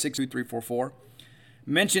today at 62344.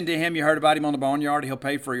 Mention to him you heard about him on the Boneyard. He'll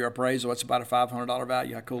pay for your appraisal. It's about a $500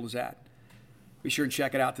 value. How cool is that? Be sure and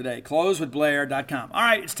check it out today. Closewithblair.com. All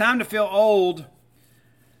right, it's time to feel old,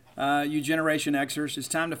 you Generation Xers. It's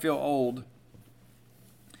time to feel old.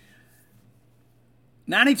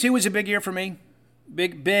 92 was a big year for me.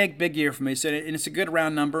 Big year for me. So, and it's a good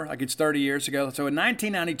round number. Like it's 30 years ago. So in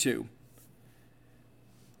 1992,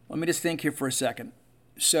 let me just think here for a second.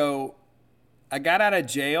 So I got out of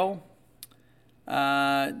jail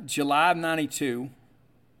July of 92.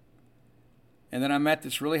 And then I met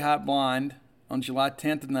this really hot blonde on July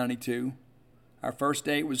 10th of 92. Our first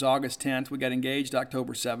date was August 10th. We got engaged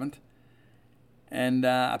October 7th. And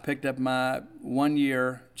I picked up my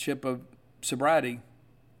 1-year chip of sobriety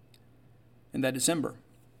in that December.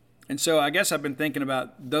 And so I guess I've been thinking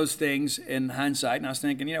about those things in hindsight. And I was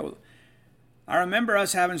thinking, I remember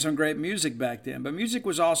us having some great music back then, but music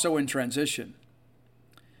was also in transition.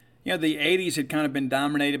 The 80s had kind of been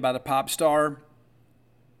dominated by the pop star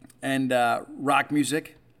and rock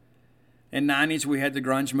music. In 90s, we had the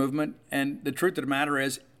grunge movement. And the truth of the matter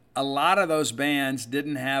is, a lot of those bands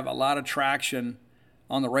didn't have a lot of traction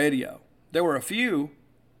on the radio. There were a few,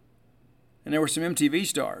 and there were some MTV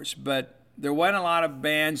stars, but there wasn't a lot of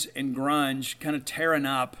bands in grunge kind of tearing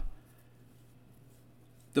up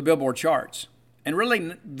the Billboard charts. And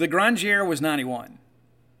really, the grunge era was 91,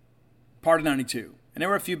 part of 92. And there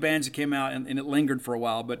were a few bands that came out, and it lingered for a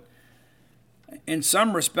while. But in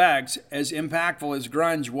some respects, as impactful as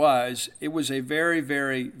grunge was, it was a very,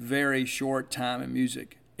 very, very short time in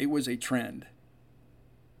music. It was a trend.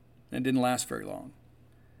 And it didn't last very long.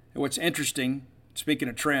 And what's interesting, speaking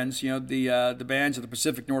of trends, the bands of the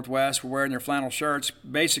Pacific Northwest were wearing their flannel shirts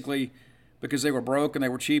basically because they were broke and they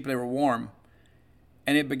were cheap and they were warm.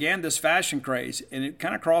 And it began this fashion craze, and it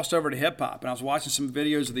kind of crossed over to hip-hop. And I was watching some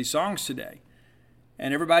videos of these songs today.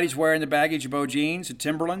 And everybody's wearing the baggy Jabot jeans and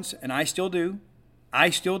Timberlands, and I still do.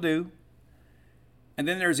 And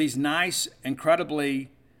then there's these nice, incredibly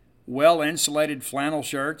well-insulated flannel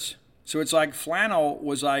shirts. So it's like flannel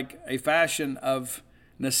was like a fashion of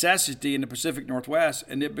necessity in the Pacific Northwest,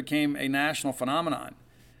 and it became a national phenomenon.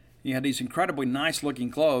 You had these incredibly nice-looking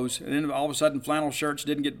clothes, and then all of a sudden flannel shirts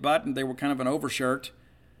didn't get buttoned. They were kind of an overshirt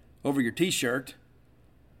over your T-shirt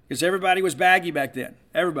because everybody was baggy back then.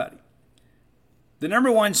 Everybody. The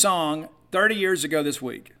number one song 30 years ago this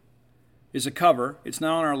week is a cover. It's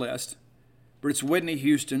not on our list, but it's Whitney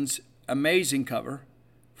Houston's amazing cover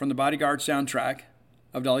from the Bodyguard soundtrack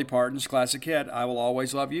of Dolly Parton's classic hit, I Will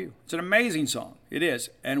Always Love You. It's an amazing song. It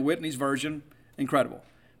is. And Whitney's version, incredible.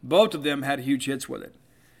 Both of them had huge hits with it.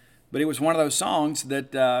 But it was one of those songs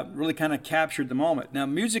that really kind of captured the moment. Now,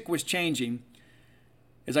 music was changing.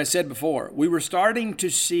 As I said before, we were starting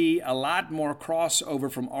to see a lot more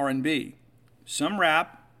crossover from R&B. Some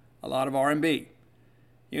rap, a lot of R&B.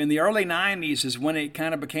 In the early 90s is when it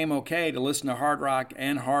kind of became okay to listen to hard rock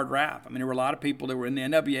and hard rap. I mean, there were a lot of people that were in the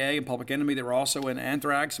NWA and Public Enemy. They were also in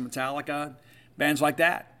Anthrax and Metallica, bands like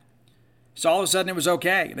that. So all of a sudden it was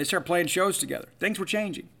okay. And they started playing shows together. Things were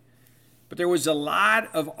changing. But there was a lot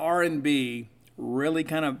of R&B really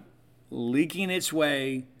kind of leaking its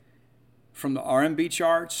way from the R&B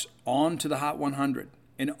charts onto the Hot 100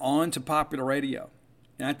 and on to popular radio.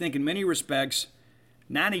 And I think in many respects,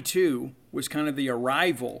 92 was kind of the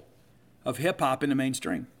arrival of hip-hop in the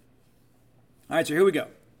mainstream. All right, so here we go.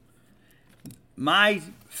 My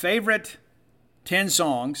favorite 10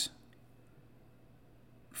 songs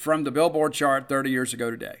from the Billboard chart 30 years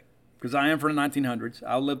ago today, because I am from the 1900s.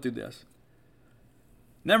 I'll live through this.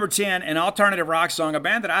 Number 10, an alternative rock song, a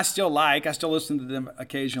band that I still like. I still listen to them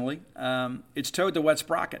occasionally. It's Toad the Wet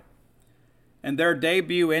Sprocket. And their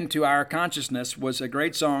debut into our consciousness was a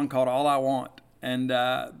great song called All I Want. And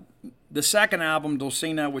the second album,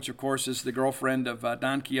 Dulcina, which of course is the girlfriend of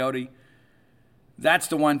Don Quixote, that's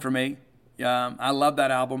the one for me. I love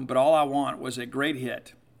that album, but All I Want was a great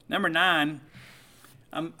hit. Number 9,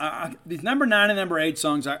 these number 9 and number 8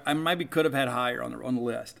 songs I maybe could have had higher on the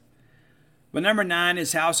list. But number 9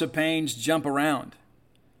 is House of Pain's Jump Around.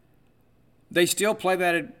 They still play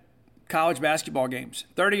that at college basketball games.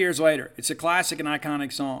 30 years later, it's a classic and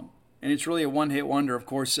iconic song. And it's really a one-hit wonder. Of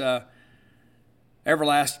course,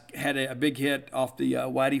 Everlast had a big hit off the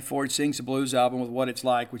Whitey Ford Sings the Blues album with What It's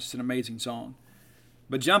Like, which is an amazing song.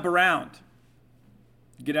 But Jump Around.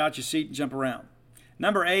 Get out your seat and jump around.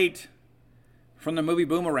 Number 8, from the movie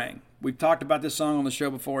Boomerang. We've talked about this song on the show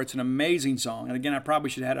before. It's an amazing song. And again, I probably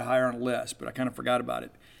should have had it higher on the list, but I kind of forgot about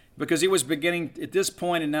it. Because it was beginning, at this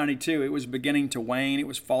point in 92, it was beginning to wane. It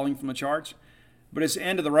was falling from the charts. But it's the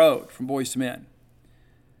end of the road from Boyz II Men.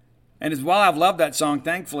 And as while I've loved that song,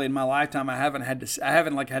 thankfully in my lifetime, I haven't had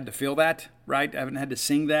to feel that, right? I haven't had to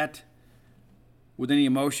sing that with any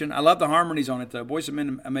emotion. I love the harmonies on it, though. Boyz II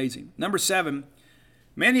Men, amazing. Number 7,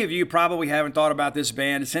 many of you probably haven't thought about this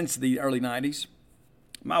band since the early 90s.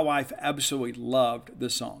 My wife absolutely loved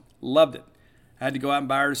this song. Loved it. I had to go out and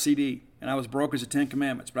buy her a CD, and I was broke as the Ten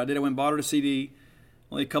Commandments. But I did. I went and bought her a CD.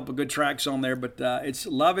 Only a couple good tracks on there, but it's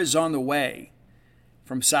Love Is On The Way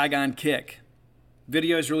from Saigon Kick.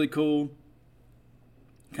 Video is really cool,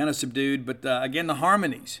 kind of subdued, but again, the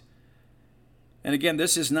harmonies. And again,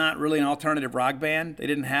 this is not really an alternative rock band. They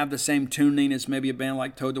didn't have the same tuning as maybe a band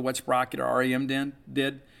like Toad the Wet Sprocket or R.E.M.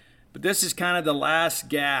 did. But this is kind of the last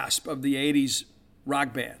gasp of the 80s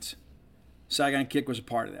rock bands. Saigon Kick was a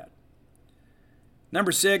part of that.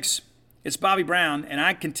 Number 6, it's Bobby Brown, and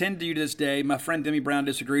I contend to you to this day, my friend Demi Brown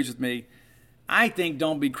disagrees with me. I think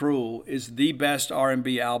Don't Be Cruel is the best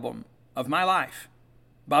R&B album of my life.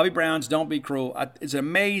 Bobby Brown's Don't Be Cruel. It's an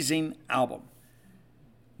amazing album.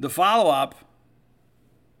 The follow-up,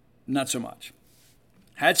 not so much.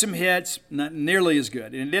 Had some hits, not nearly as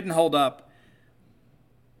good, and it didn't hold up.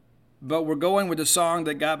 But we're going with the song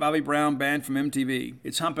that got Bobby Brown banned from MTV.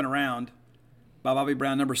 It's Humping Around by Bobby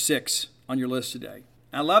Brown, number 6 on your list today.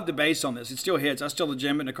 I love the bass on this. It still hits. I still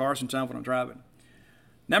jam it in the car sometimes when I'm driving.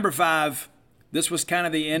 Number 5, this was kind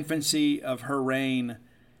of the infancy of her reign.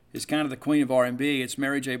 It's kind of the queen of R&B. It's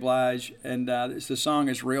Mary J. Blige, and the song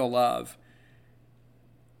is Real Love.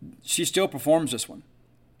 She still performs this one.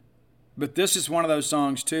 But this is one of those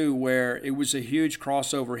songs, too, where it was a huge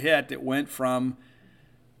crossover hit that went from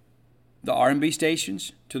the R&B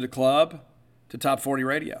stations to the club to top 40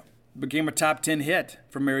 radio. It became a top 10 hit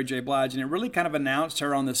for Mary J. Blige, and it really kind of announced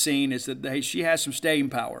her on the scene is that, hey, she has some staying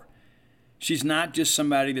power. She's not just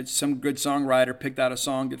somebody that some good songwriter picked out a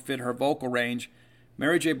song that fit her vocal range.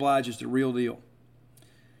 Mary J. Blige is the real deal.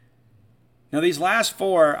 Now, these last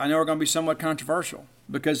 4 I know are going to be somewhat controversial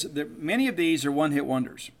because many of these are one-hit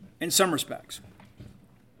wonders in some respects.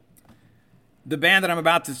 The band that I'm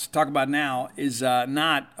about to talk about now is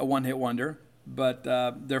not a one-hit wonder, but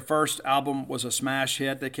their first album was a smash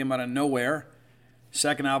hit. They came out of nowhere.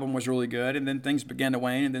 Second album was really good, and then things began to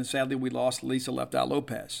wane, and then sadly we lost Lisa Left Out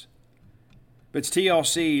Lopez. But it's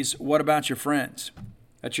TLC's What About Your Friends?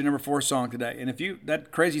 That's your number 4 song today. And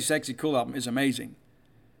that Crazy Sexy Cool album is amazing.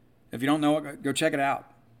 If you don't know it, go check it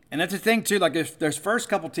out. And that's the thing, too, like there's first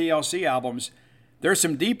couple TLC albums, there's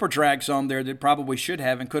some deeper tracks on there that probably should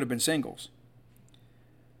have and could have been singles.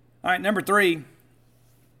 All right, number 3.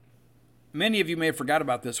 Many of you may have forgot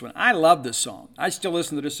about this one. I love this song. I still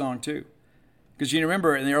listen to this song, too. Because you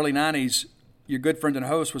remember in the early 90s, your good friend and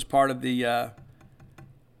host was part of the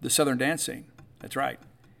Southern dance scene. That's right.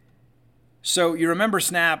 So you remember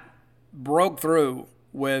Snap broke through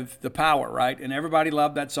with The Power, right? And everybody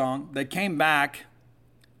loved that song. They came back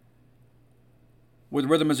with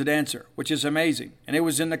Rhythm as a Dancer, which is amazing. And it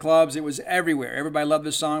was in the clubs. It was everywhere. Everybody loved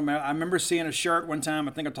this song. I remember seeing a shirt one time.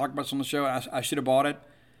 I think I talked about this on the show. I should have bought it.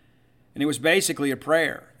 And it was basically a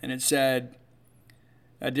prayer. And it said,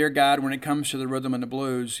 Dear God, when it comes to the rhythm and the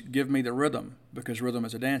blues, give me the rhythm because rhythm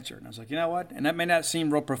is a dancer. And I was like, you know what? And that may not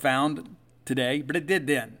seem real profound today, but it did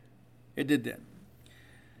then. It did then.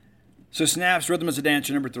 So Snap's Rhythm is a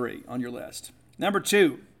Dancer, number 3 on your list. Number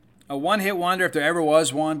 2, a one-hit wonder if there ever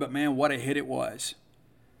was one, but man, what a hit it was.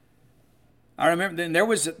 I remember then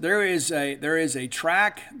there is a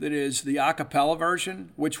track that is the a cappella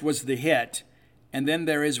version, which was the hit, and then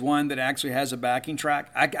there is one that actually has a backing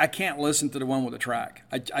track. I can't listen to the one with the track.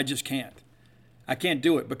 I just can't. I can't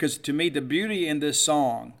do it because to me the beauty in this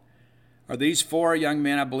song are these four young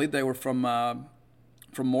men. I believe they were from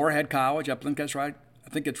Moorhead College. I think that's right.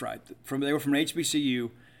 They were from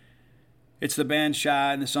HBCU. It's the band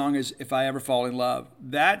Shy, and the song is If I Ever Fall in Love.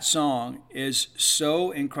 That song is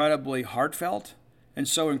so incredibly heartfelt and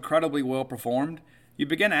so incredibly well performed. You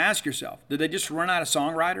begin to ask yourself, did they just run out of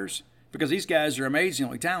songwriters? Because these guys are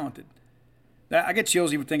amazingly talented. I get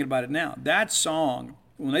chills even thinking about it now. That song,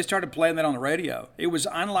 when they started playing that on the radio, it was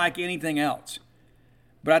unlike anything else.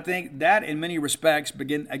 But I think that, in many respects,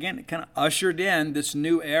 it kind of ushered in this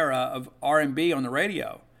new era of R&B on the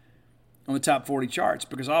radio, on the top 40 charts,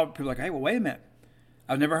 because all people are like, hey, well, wait a minute.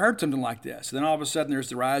 I've never heard something like this. And then all of a sudden there's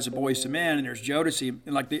the rise of Boyz II Men, and there's Jodeci,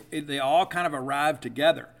 and like they all kind of arrived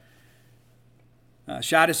together.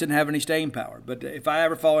 Shy just didn't have any staying power. But If I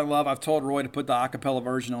Ever Fall in Love, I've told Roy to put the a cappella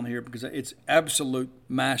version on here because it's absolute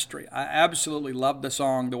mastery. I absolutely love the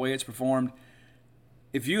song, the way it's performed.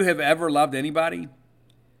 If you have ever loved anybody,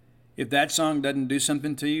 if that song doesn't do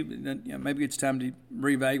something to you, then maybe it's time to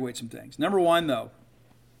reevaluate some things. Number one, though,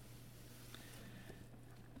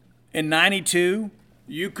 in 92,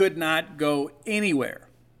 you could not go anywhere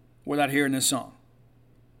without hearing this song.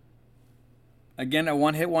 Again, a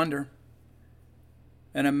one-hit wonder.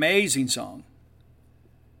 An amazing song.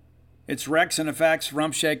 It's Rex and Effects,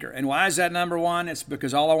 Rump Shaker. And why is that number one? It's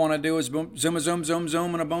because all I want to do is boom, zoom, zoom, zoom,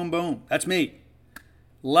 zoom, and a boom, boom. That's me.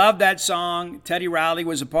 Love that song. Teddy Riley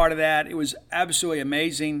was a part of that. It was absolutely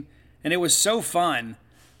amazing. And it was so fun,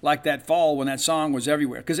 like that fall when that song was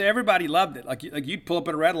everywhere. Because everybody loved it. Like you'd pull up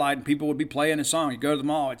at a red light and people would be playing a song. You go to the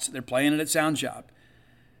mall, they're playing it at Sound Shop.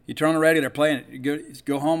 You turn on the radio, they're playing it. You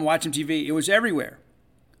go home, watch some TV. It was everywhere.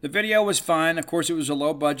 The video was fun. Of course, it was a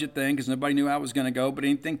low-budget thing because nobody knew how it was going to go. But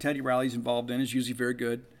anything Teddy Riley's involved in is usually very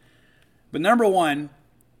good. But the number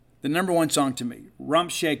one song to me, Rump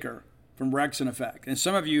Shaker from Rex and Effect. And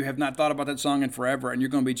some of you have not thought about that song in forever, and you're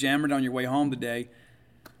going to be jamming on your way home today.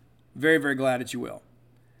 Very, very glad that you will.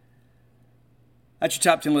 That's your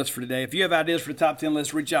top 10 list for today. If you have ideas for the top 10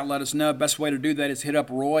 list, reach out and let us know. Best way to do that is hit up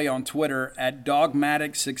Roy on Twitter at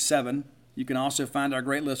Dogmatic67. You can also find our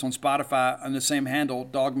great list on Spotify on the same handle,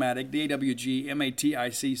 Dogmatic,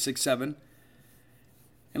 DAWGMATIC 67.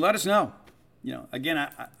 And let us know. Again,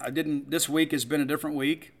 I didn't. This week has been a different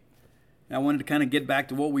week. I wanted to kind of get back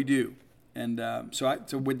to what we do, and so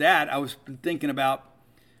with that, I was thinking about,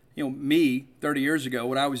 me 30 years ago,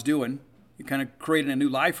 what I was doing, kind of creating a new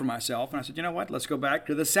life for myself. And I said, you know what? Let's go back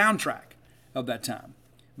to the soundtrack of that time.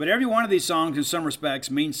 But every one of these songs, in some respects,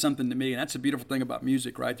 means something to me, and that's the beautiful thing about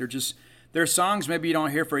music, right? There are songs maybe you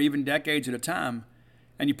don't hear for even decades at a time,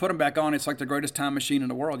 and you put them back on. It's like the greatest time machine in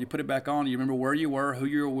the world. You put it back on, you remember where you were, who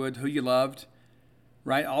you were with, who you loved,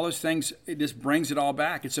 right? All those things, it just brings it all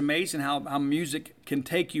back. It's amazing how music can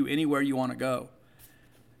take you anywhere you want to go.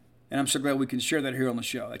 And I'm so glad we can share that here on the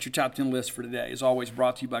show. That's your top 10 list for today. As always,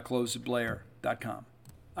 brought to you by closesblair.com.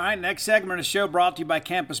 All right, next segment of the show brought to you by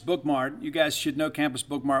Campus Bookmart. You guys should know Campus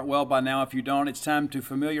Bookmart well by now. If you don't, it's time to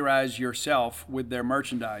familiarize yourself with their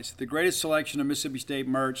merchandise. The greatest selection of Mississippi State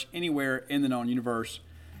merch anywhere in the known universe.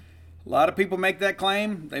 A lot of people make that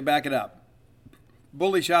claim. They back it up.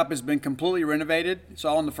 Bully Shop has been completely renovated. It's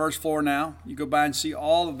all on the first floor now. You go by and see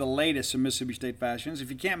all of the latest of Mississippi State fashions. If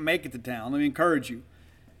you can't make it to town, let me encourage you.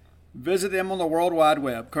 Visit them on the World Wide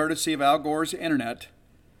Web, courtesy of Al Gore's Internet,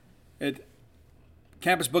 at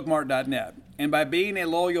campusbookmart.net. And by being a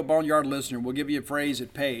loyal Boneyard listener, we'll give you a phrase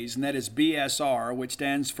that pays, and that is BSR, which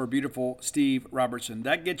stands for Beautiful Steve Robertson.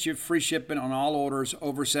 That gets you free shipping on all orders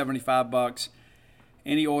over $75.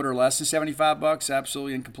 Any order less than $75,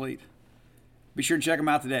 absolutely incomplete. Be sure to check them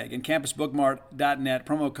out today. Again, campusbookmart.net,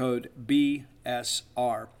 promo code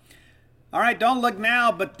BSR. All right, don't look now,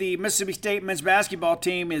 but the Mississippi State men's basketball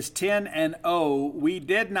team is 10-0. We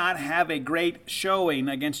did not have a great showing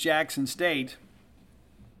against Jackson State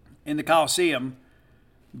in the Coliseum,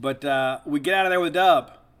 but we get out of there with a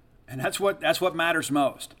dub, and that's what matters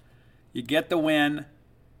most. You get the win,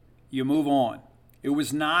 you move on. It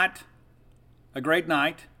was not a great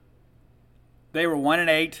night. They were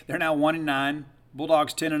 1-8. They're now 1-9.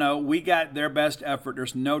 Bulldogs 10-0. We got their best effort.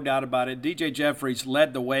 There's no doubt about it. DJ Jeffries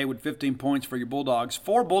led the way with 15 points for your Bulldogs.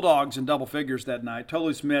 4 Bulldogs in double figures that night.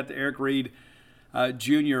 Tolu Smith, Eric Reed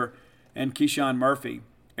Jr., and Keyshawn Murphy.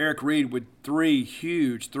 Eric Reed with 3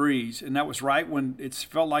 huge threes, and that was right when it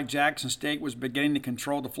felt like Jackson State was beginning to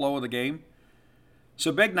control the flow of the game.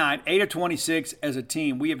 So big night, 8 of 26 as a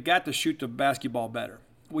team. We have got to shoot the basketball better.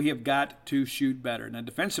 We have got to shoot better. Now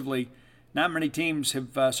defensively, not many teams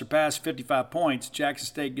have surpassed 55 points. Jackson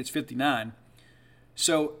State gets 59.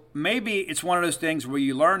 So maybe it's one of those things where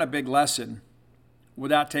you learn a big lesson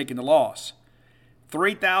without taking the loss.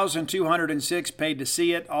 $3,206 paid to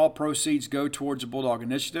see it. All proceeds go towards the Bulldog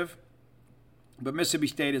Initiative. But Mississippi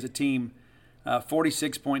State as a team,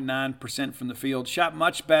 46.9% from the field. Shot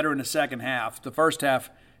much better in the second half. The first half,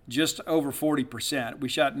 just over 40%. We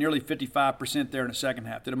shot nearly 55% there in the second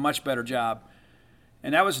half. Did a much better job.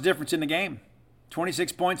 And that was the difference in the game.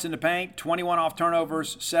 26 points in the paint, 21 off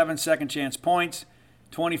turnovers, 7 second chance points,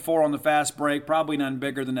 24 on the fast break. Probably none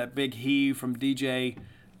bigger than that big heave from DJ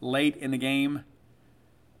late in the game.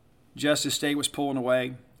 Justice State was pulling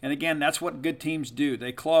away. And again, that's what good teams do.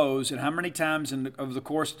 They close. And how many times over the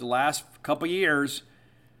course of the last couple of years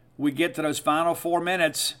we get to those final 4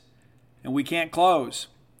 minutes and we can't close?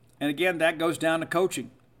 And again, that goes down to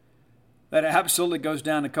coaching. That absolutely goes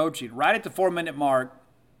down to coaching. Right at the 4-minute mark,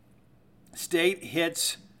 State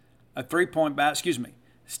hits a three-point basket.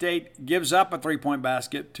 State gives up a three-point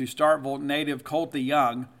basket to Starkville native Colty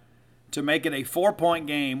Young to make it a 4-point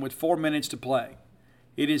game with 4 minutes to play.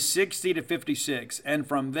 It is 60-56, and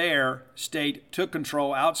from there, State took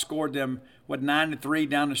control, outscored them, 9-3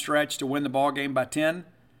 down the stretch to win the ball game by 10.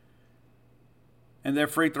 And their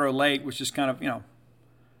free throw late was just kind of,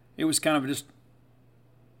 it was kind of just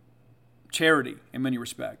charity in many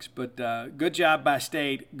respects. But good job by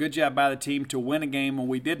State, good job by the team to win a game when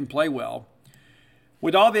we didn't play well.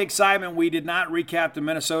 With all the excitement, we did not recap the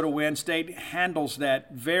Minnesota win. State handles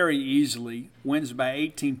that very easily, wins by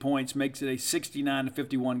 18 points, makes it a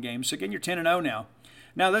 69-51 game. So again, you're 10-0 now.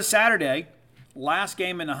 Now this Saturday, last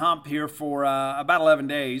game in the hump here for about 11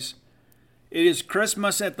 days. It is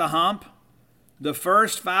Christmas at the hump. The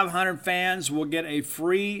first 500 fans will get a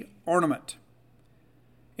free ornament.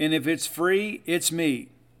 And if it's free, it's me.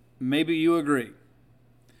 Maybe you agree.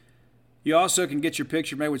 You also can get your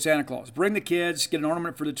picture made with Santa Claus. Bring the kids, get an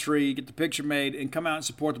ornament for the tree, get the picture made, and come out and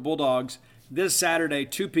support the Bulldogs this Saturday,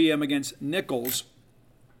 2 p.m. against Nichols.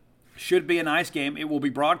 Should be a nice game. It will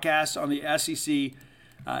be broadcast on the SEC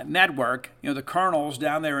network. The Colonels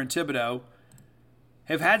down there in Thibodaux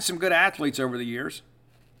have had some good athletes over the years.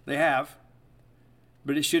 They have.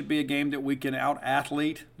 But it should be a game that we can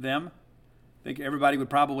out-athlete them. I think everybody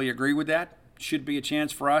would probably agree with that. Should be a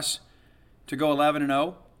chance for us to go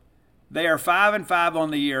 11-0. They are 5-5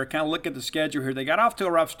 on the year. Kind of look at the schedule here. They got off to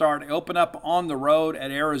a rough start. They open up on the road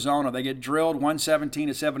at Arizona. They get drilled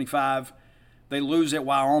 117-75. They lose at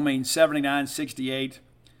Wyoming 79-68.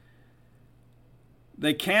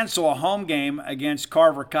 They cancel a home game against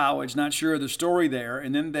Carver College. Not sure of the story there.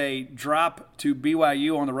 And then they drop to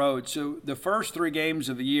BYU on the road. So the first 3 games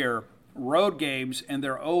of the year, road games, and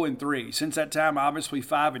they're 0-3. Since that time, obviously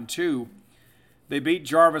 5-2. They beat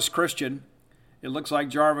Jarvis Christian. It looks like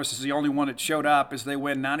Jarvis is the only one that showed up as they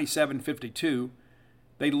win 97-52.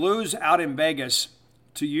 They lose out in Vegas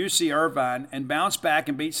to UC Irvine and bounce back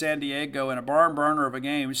and beat San Diego in a barn burner of a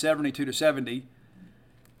game, 72-70.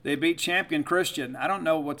 They beat Champion Christian. I don't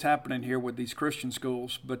know what's happening here with these Christian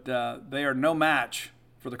schools, but they are no match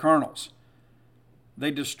for the Colonels. They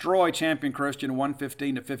destroy Champion Christian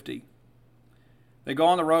 115-50. They go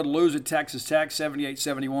on the road, lose at Texas Tech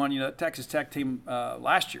 78-71. The Texas Tech team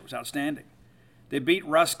last year was outstanding. They beat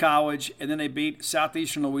Russ College, and then they beat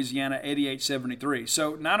Southeastern Louisiana 88-73.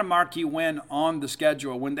 So not a marquee win on the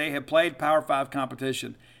schedule. When they have played Power 5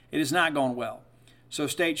 competition, it has not gone well. So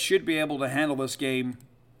State should be able to handle this game.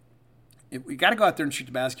 We got to go out there and shoot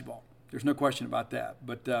the basketball. There's no question about that.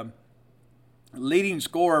 But leading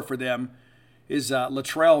scorer for them is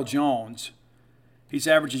Latrell Jones. He's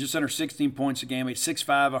averaging just under 16 points a game, a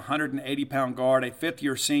 6'5", 180-pound guard, a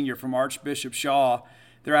fifth-year senior from Archbishop Shaw.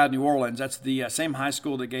 They're out of New Orleans. That's the same high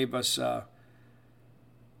school that gave us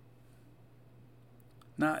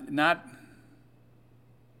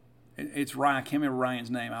it's Ryan. I can't remember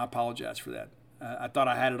Ryan's name. I apologize for that. I thought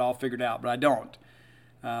I had it all figured out, but I don't.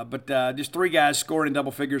 But just 3 guys scored in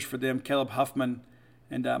double figures for them, Caleb Huffman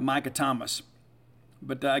and Micah Thomas.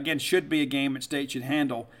 But again, should be a game that State should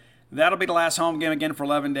handle. That'll be the last home game again for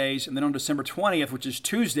 11 days. And then on December 20th, which is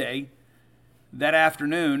Tuesday, that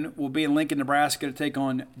afternoon, we'll be in Lincoln, Nebraska to take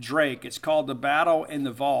on Drake. It's called the Battle in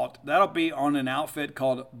the Vault. That'll be on an outfit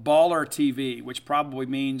called Baller TV, which probably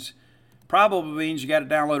means you got to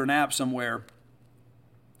download an app somewhere,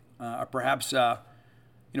 or perhaps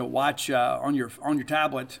watch on your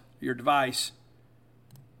tablet, your device.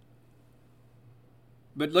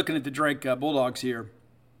 But looking at the Drake Bulldogs here,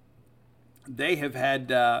 they have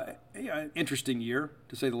had an interesting year,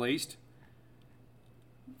 to say the least.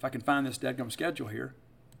 If I can find this deadgum schedule here,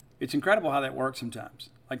 it's incredible how that works sometimes.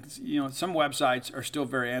 Some websites are still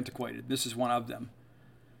very antiquated. This is one of them.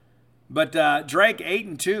 But Drake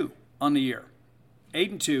 8-2 on the year,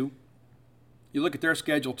 8-2. you look at their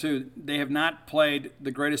schedule too. They have not played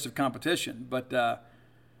the greatest of competition, but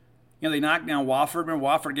they knocked down Wofford. Remember,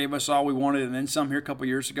 Wofford gave us all we wanted and then some here a couple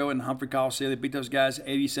years ago in Humphrey Coliseum. They beat those guys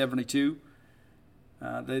 80-72.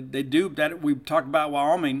 They do that. We talked about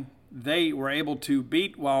Wyoming. They were able to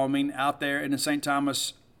beat Wyoming out there in the St.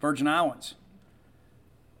 Thomas Virgin Islands.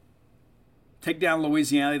 Take down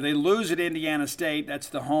Louisiana. They lose at Indiana State. That's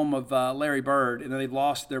the home of Larry Bird. And then they've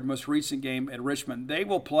lost their most recent game at Richmond. They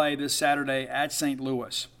will play this Saturday at St.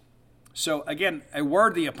 Louis. So, again, a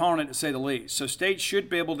worthy opponent to say the least. So State should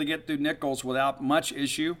be able to get through Nichols without much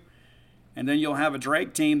issue. And then you'll have a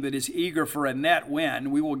Drake team that is eager for a net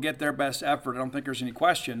win. We will get their best effort. I don't think there's any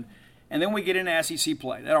question. And then we get into SEC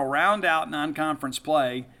play. That'll round out non-conference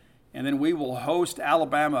play. And then we will host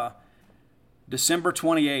Alabama December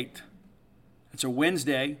 28th. It's a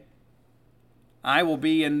Wednesday. I will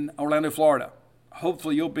be in Orlando, Florida.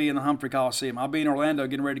 Hopefully you'll be in the Humphrey Coliseum. I'll be in Orlando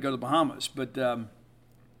getting ready to go to the Bahamas. But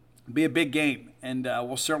be a big game, and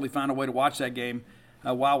we'll certainly find a way to watch that game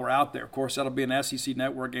while we're out there. Of course, that'll be an SEC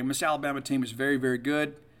Network game. This Alabama team is very, very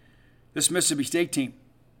good. This Mississippi State team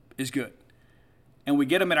is good. And we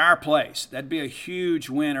get them at our place. That'd be a huge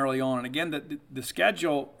win early on. And again, the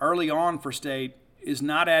schedule early on for State is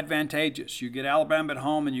not advantageous. You get Alabama at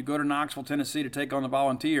home and you go to Knoxville, Tennessee to take on the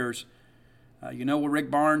Volunteers. You know what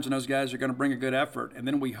Rick Barnes and those guys are going to bring a good effort. And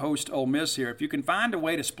then we host Ole Miss here. If you can find a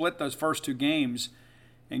way to split those first two games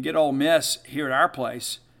and get Ole Miss here at our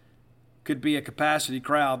place, could be a capacity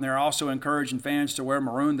crowd. And they're also encouraging fans to wear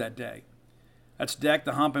maroon that day. Let's deck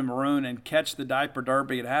the hump in maroon and catch the diaper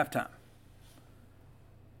derby at halftime.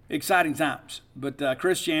 Exciting times. But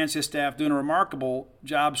Chris Jans, his staff, doing a remarkable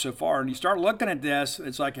job so far. And you start looking at this,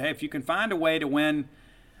 it's like, hey, if you can find a way to win,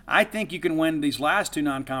 I think you can win these last two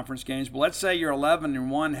non-conference games. But let's say you're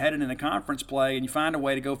 11-1 headed into conference play and you find a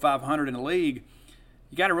way to go 500 in the league,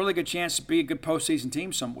 you got a really good chance to be a good postseason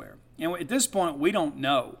team somewhere. And at this point, we don't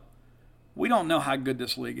know. We don't know how good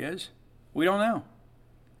this league is. We don't know.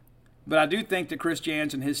 But I do think that Chris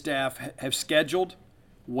Jans and his staff have scheduled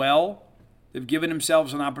well. They've given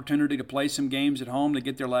themselves an opportunity to play some games at home to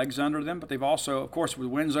get their legs under them. But they've also, of course, with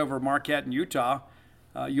wins over Marquette and Utah,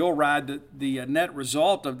 you'll ride the net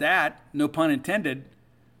result of that, no pun intended,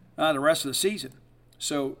 the rest of the season.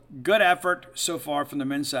 So good effort so far from the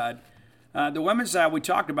men's side. The women's side, we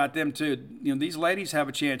talked about them too. You know, these ladies have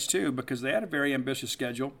a chance too because they had a very ambitious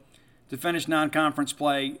schedule to finish non-conference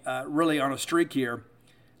play really on a streak here.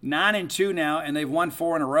 9-2 now, and they've won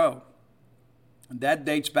 4 in a row. That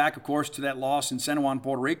dates back, of course, to that loss in San Juan,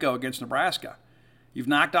 Puerto Rico against Nebraska. You've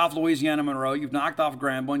knocked off Louisiana Monroe. You've knocked off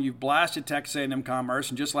Grambling. You've blasted Texas A&M Commerce.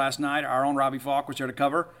 And just last night, our own Robbie Falk was there to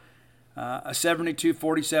cover a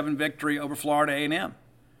 72-47 victory over Florida A&M.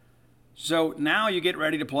 So now you get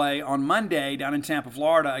ready to play on Monday down in Tampa,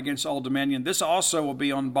 Florida against Old Dominion. This also will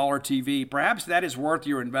be on Baller TV. Perhaps that is worth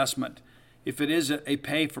your investment. If it is a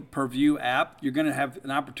pay-per-view app, you're going to have an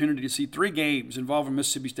opportunity to see 3 games involving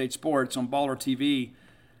Mississippi State sports on Baller TV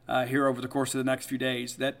here over the course of the next few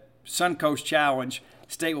days. That Suncoast Challenge,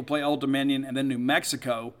 State will play Old Dominion and then New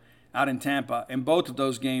Mexico out in Tampa, and both of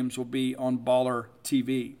those games will be on Baller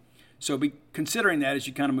TV. So be considering that as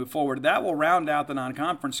you kind of move forward. That will round out the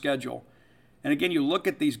non-conference schedule. And again, you look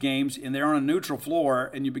at these games, and they're on a neutral floor,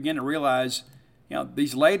 and you begin to realize, you know,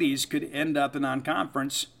 these ladies could end up in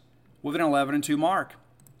non-conference with an 11-2 mark.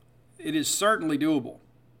 It is certainly doable,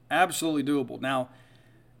 absolutely doable. Now,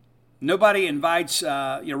 nobody invites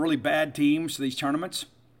really bad teams to these tournaments.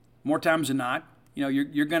 More times than not, you know,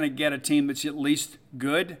 you're going to get a team that's at least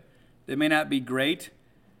good. They may not be great,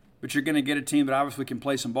 but you're going to get a team that obviously can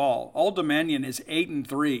play some ball. Old Dominion is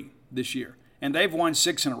 8-3 this year, and they've won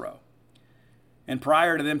 6 in a row. And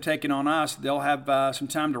prior to them taking on us, they'll have some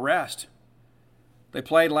time to rest. They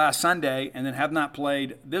played last Sunday and then have not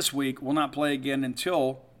played this week, will not play again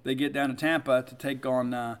until they get down to Tampa to take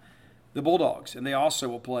on the Bulldogs. And they also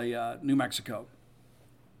will play New Mexico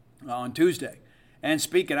on Tuesday. And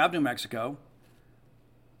speaking of New Mexico,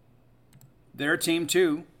 they're a team,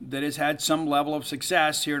 too, that has had some level of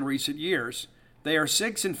success here in recent years. They are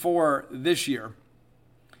 6-4 this year.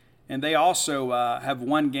 And they also have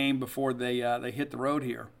one game before they hit the road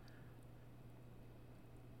here.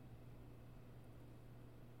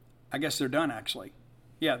 I guess they're done, actually.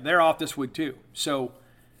 Yeah, they're off this week, too. So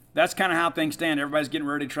that's kind of how things stand. Everybody's getting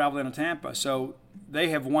ready to travel down to Tampa. So they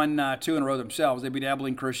have won 2 in a row themselves. They beat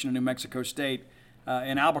Abilene Christian and New Mexico State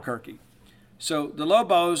in Albuquerque. So the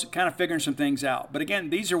Lobos kind of figuring some things out. But, again,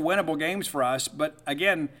 these are winnable games for us. But,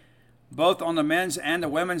 again, both on the men's and the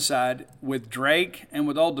women's side, with Drake and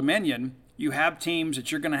with Old Dominion, you have teams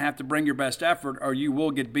that you're going to have to bring your best effort or you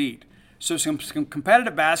will get beat. So some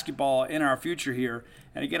competitive basketball in our future here.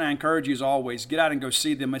 And again, I encourage you as always, get out and go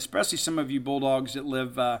see them, especially some of you Bulldogs that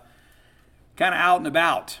live kind of out and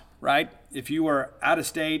about, right? If you are out of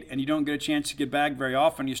state and you don't get a chance to get back very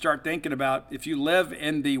often, you start thinking about if you live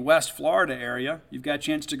in the West Florida area, you've got a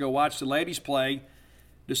chance to go watch the ladies play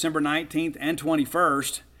December 19th and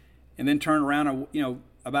 21st, and then turn around,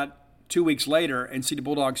 about 2 weeks later and see the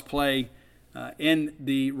Bulldogs play in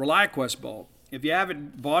the ReliaQuest Bowl. If you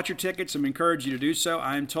haven't bought your tickets, I encourage you to do so.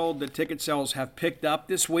 I am told that ticket sales have picked up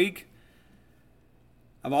this week.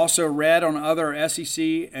 I've also read on other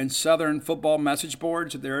SEC and Southern football message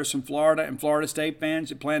boards that there are some Florida and Florida State fans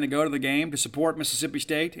that plan to go to the game to support Mississippi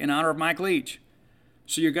State in honor of Mike Leach.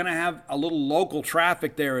 So you're going to have a little local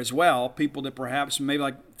traffic there as well. People that perhaps maybe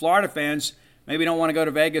like Florida fans maybe don't want to go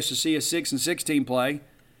to Vegas to see a 6-6 team play.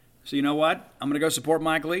 So you know what? I'm going to go support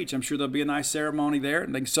Mike Leach. I'm sure there'll be a nice ceremony there,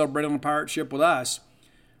 and they can celebrate on the pirate ship with us.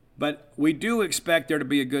 But we do expect there to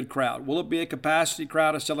be a good crowd. Will it be a capacity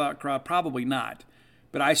crowd, a sellout crowd? Probably not.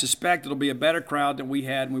 But I suspect it'll be a better crowd than we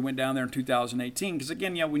had when we went down there in 2018. Because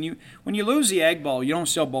again, when you lose the Egg Bowl, you don't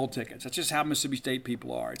sell bowl tickets. That's just how Mississippi State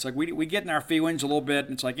people are. It's like we get in our feelings a little bit,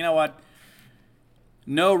 and it's like, you know what?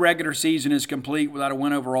 No regular season is complete without a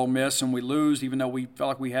win over Ole Miss, and we lose, even though we felt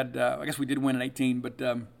like we had. I guess we did win in 18,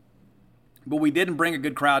 but we didn't bring a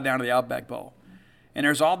good crowd down to the Outback Bowl. And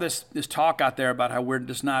there's all this talk out there about how we're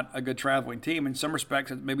just not a good traveling team. In some respects,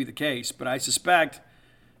 that may be the case. But I suspect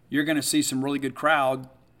you're going to see some really good crowd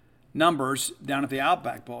numbers down at the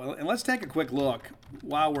Outback Bowl. And let's take a quick look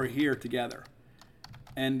while we're here together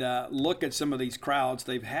and look at some of these crowds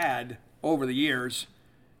they've had over the years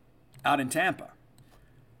out in Tampa.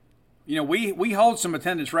 We hold some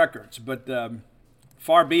attendance records, but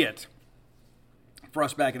far be it for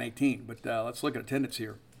us back in 18. But let's look at attendance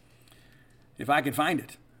here. If I can find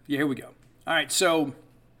it. Yeah, here we go. All right, so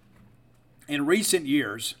in recent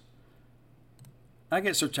years, I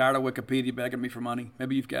get so tired of Wikipedia begging me for money.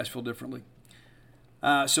 Maybe you guys feel differently.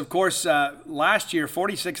 So, of course, last year,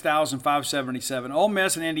 46,577. Ole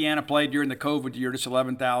Miss and Indiana played during the COVID year, just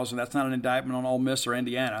 11,000. That's not an indictment on Ole Miss or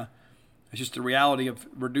Indiana. It's just the reality of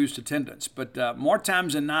reduced attendance. But more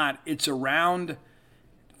times than not, it's around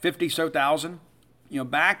 50,000.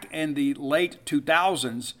 Back in the late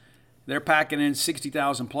 2000s, they're packing in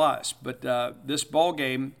 60,000 plus. But this ball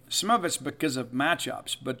game, some of it's because of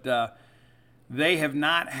matchups, but they have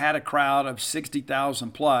not had a crowd of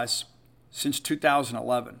 60,000 plus since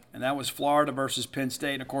 2011. And that was Florida versus Penn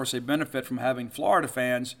State. And, of course, they benefit from having Florida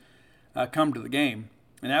fans come to the game.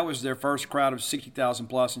 And that was their first crowd of 60,000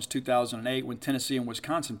 plus since 2008 when Tennessee and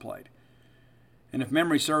Wisconsin played. And if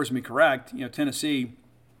memory serves me correct, Tennessee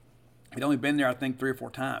had only been there, I think, 3 or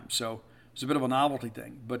 4 times. So it was a bit of a novelty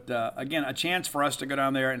thing. But, again, a chance for us to go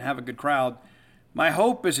down there and have a good crowd. My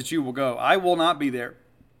hope is that you will go. I will not be there.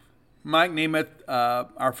 Mike Nemeth,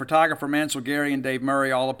 our photographer, Mansell Gary, and Dave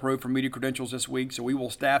Murray all approved for media credentials this week, so we will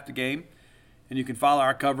staff the game. And you can follow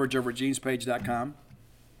our coverage over at genespage.com.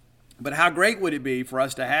 But how great would it be for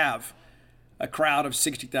us to have a crowd of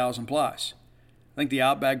 60,000 plus? I think the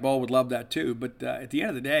Outback Bowl would love that too. But at the end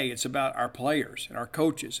of the day, it's about our players and our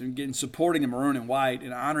coaches and supporting the maroon and white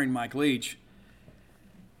and honoring Mike Leach.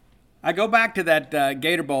 I go back to that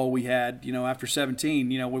Gator Bowl we had, after 17,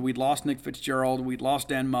 when we'd lost Nick Fitzgerald, we'd lost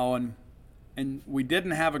Dan Mullen, and we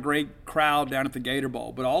didn't have a great crowd down at the Gator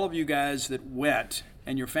Bowl. But all of you guys that went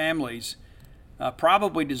and your families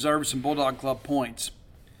probably deserve some Bulldog Club points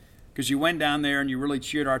because you went down there and you really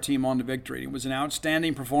cheered our team on to victory. It was an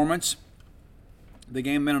outstanding performance. The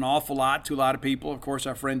game meant an awful lot to a lot of people. Of course,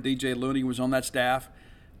 our friend DJ Looney was on that staff.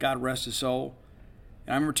 God rest his soul.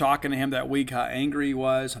 And I remember talking to him that week how angry he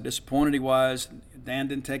was, how disappointed he was. Dan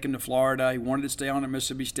didn't take him to Florida. He wanted to stay on at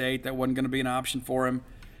Mississippi State. That wasn't going to be an option for him.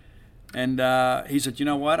 And he said, you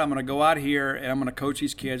know what, I'm going to go out here and I'm going to coach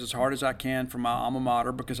these kids as hard as I can for my alma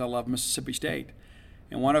mater because I love Mississippi State.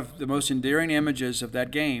 And one of the most endearing images of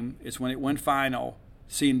that game is when it went final,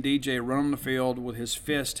 seeing DJ run on the field with his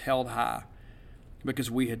fist held high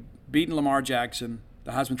because we had beaten Lamar Jackson,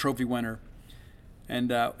 the Heisman Trophy winner,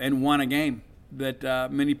 and won a game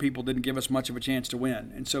that many people didn't give us much of a chance to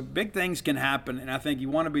win. And so big things can happen, and I think you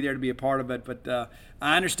want to be there to be a part of it. But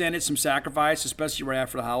I understand it's some sacrifice, especially right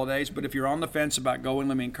after the holidays. But if you're on the fence about going,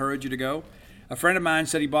 let me encourage you to go. A friend of mine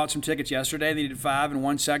said he bought some tickets yesterday. They needed 5 in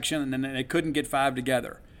one section, and then they couldn't get 5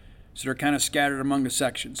 together. So they're kind of scattered among the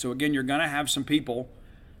sections. So, again, you're going to have some people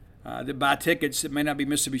that buy tickets that may not be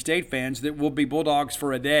Mississippi State fans that will be Bulldogs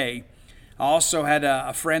for a day. I also had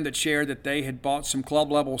a friend that shared that they had bought some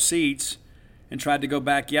club-level seats and tried to go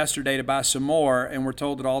back yesterday to buy some more, and were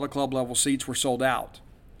told that all the club-level seats were sold out.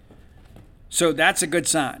 So that's a good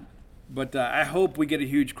sign. But I hope we get a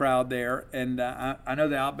huge crowd there. And I know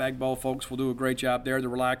the Outback Bowl folks will do a great job there. The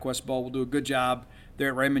ReliaQuest Bowl will do a good job there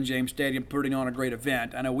at Raymond James Stadium putting on a great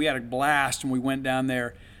event. I know we had a blast when we went down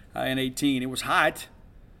there in 18. It was hot.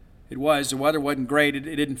 It was. The weather wasn't great. It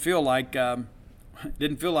didn't feel like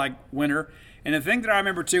winter. And the thing that I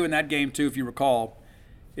remember, too, in that game, too, if you recall,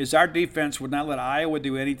 is our defense would not let Iowa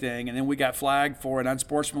do anything, and then we got flagged for an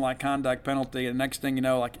unsportsmanlike conduct penalty, and the next thing you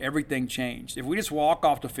know, like, everything changed. If we just walk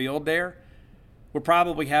off the field there, we're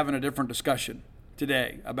probably having a different discussion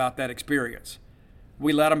today about that experience.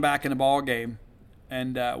 We let them back in the ball game,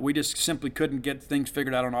 and we just simply couldn't get things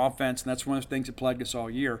figured out on offense, and that's one of the things that plagued us all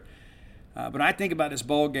year. But I think about this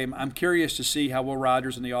bowl game, I'm curious to see how Will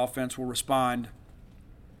Rogers and the offense will respond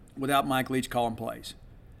without Mike Leach calling plays.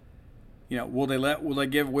 Will they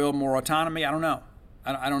give Will more autonomy? I don't know.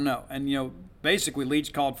 I don't know. And, basically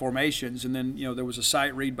Leach called formations, and then, there was a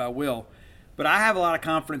sight read by Will. But I have a lot of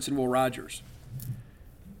confidence in Will Rogers.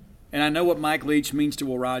 And I know what Mike Leach means to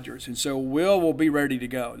Will Rogers. And so will be ready to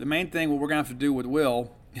go. The main thing what we're going to have to do with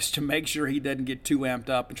Will is to make sure he doesn't get too amped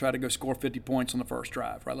up and try to go score 50 points on the first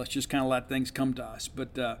drive, right? Let's just kind of let things come to us.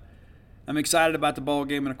 But I'm excited about the ball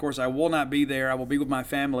game, and, of course, I will not be there. I will be with my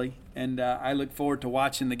family, and I look forward to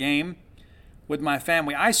watching the game with my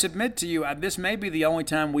family. I submit to you, this may be the only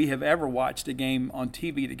time we have ever watched a game on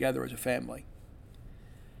TV together as a family.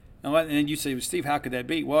 And then you say, well, Steve, how could that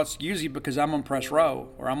be? Well, it's usually because I'm on press row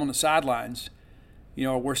or I'm on the sidelines,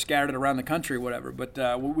 or we're scattered around the country or whatever. But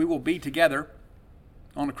we will be together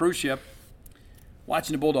on a cruise ship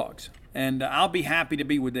watching the Bulldogs. And I'll be happy to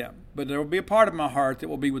be with them. But there will be a part of my heart that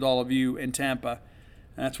will be with all of you in Tampa.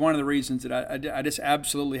 And that's one of the reasons that I just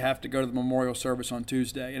absolutely have to go to the memorial service on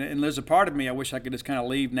Tuesday. And there's a part of me I wish I could just kind of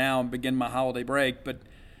leave now and begin my holiday break. But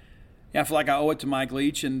I feel like I owe it to Mike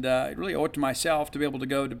Leach, and I really owe it to myself to be able to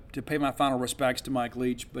go to pay my final respects to Mike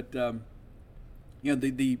Leach. But, the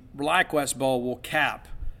ReliaQuest Bowl will cap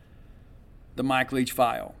the Mike Leach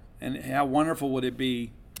file. And how wonderful would it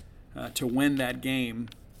be to win that game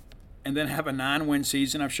and then have a 9-win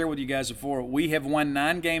season? I've shared with you guys before, we have won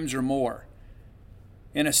 9 games or more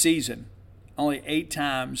in a season only 8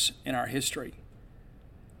 times in our history.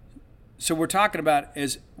 So we're talking about,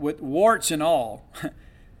 as with warts and all,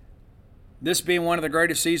 this being one of the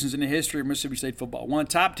greatest seasons in the history of Mississippi State football. One of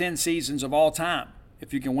the top 10 seasons of all time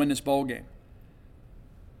if you can win this bowl game.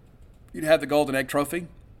 You'd have the Golden Egg Trophy.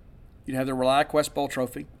 You'd have the ReliaQuest Bowl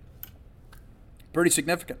Trophy. Pretty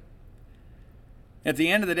significant. At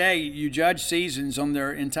the end of the day, you judge seasons on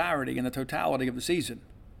their entirety and the totality of the season.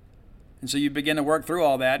 And so you begin to work through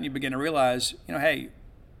all that, and you begin to realize, hey,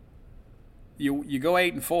 you go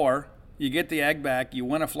 8-4, you get the egg back, you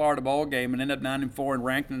win a Florida bowl game, and end up 9-4 and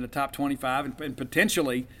ranked in the top 25, and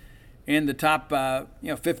potentially in the top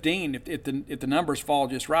 15 if the numbers fall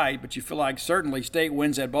just right. But you feel like certainly State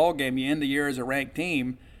wins that bowl game, you end the year as a ranked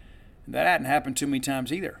team. That hadn't happened too many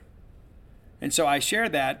times either. And so I share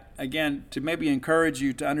that, again, to maybe encourage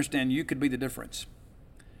you to understand you could be the difference.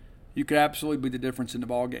 You could absolutely be the difference in the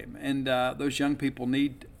ball game. And those young people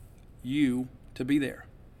need you to be there.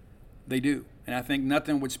 They do. And I think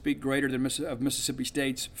nothing would speak greater than of Mississippi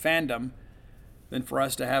State's fandom than for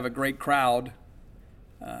us to have a great crowd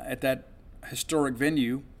at that historic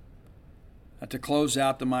venue to close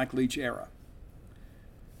out the Mike Leach era.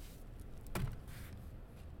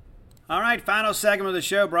 All right, final segment of the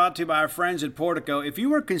show brought to you by our friends at Portico. If you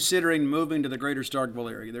were considering moving to the greater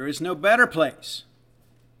Starkville area, there is no better place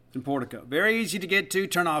than Portico. Very easy to get to.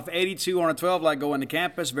 Turn off 82 on a 12 like going to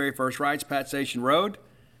campus. Very first rights, Pat Station Road.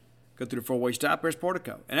 Go through the 4-way stop. There's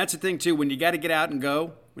Portico. And that's the thing, too. When you got to get out and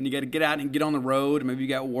go, when you got to get out and get on the road, maybe you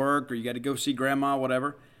got work or you got to go see grandma,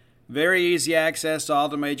 whatever, very easy access to all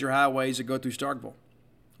the major highways that go through Starkville.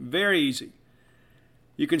 Very easy.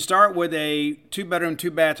 You can start with a 2-bedroom,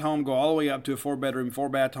 2-bath home, go all the way up to a 4-bedroom,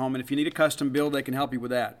 4-bath home. And if you need a custom build, they can help you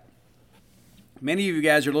with that. Many of you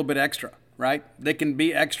guys are a little bit extra, right? They can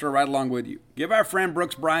be extra right along with you. Give our friend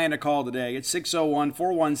Brooks Bryan a call today. It's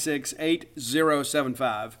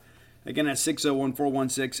 601-416-8075. Again, that's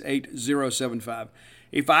 601-416-8075.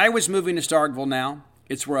 If I was moving to Starkville now,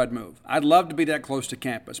 it's where I'd move. I'd love to be that close to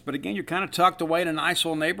campus. But again, you're kind of tucked away in a nice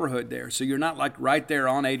little neighborhood there, so you're not like right there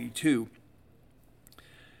on 82.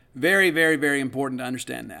 Very, very, very important to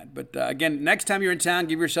understand that. But again, next time you're in town,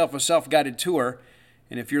 give yourself a self-guided tour.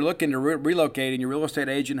 And if you're looking to relocate and your real estate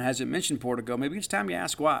agent hasn't mentioned Portico, maybe it's time you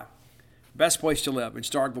ask why. Best place to live in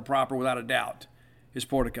Starkville proper, without a doubt, is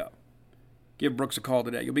Portico. Give Brooks a call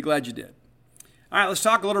today. You'll be glad you did. All right, let's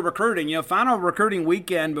talk a little recruiting. Final recruiting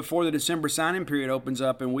weekend before the December signing period opens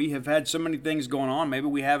up, and we have had so many things going on. Maybe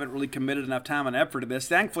we haven't really committed enough time and effort to this.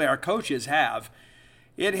 Thankfully, our coaches have.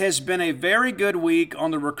 It has been a very good week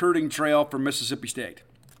on the recruiting trail for Mississippi State.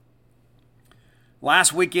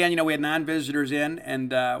 Last weekend, we had 9 visitors in,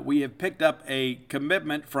 and we have picked up a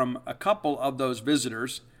commitment from a couple of those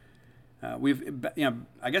visitors. I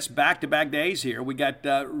guess back-to-back days here. We got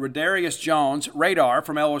Radarius Jones, Radar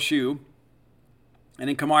from LSU, and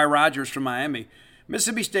then Kamari Rogers from Miami.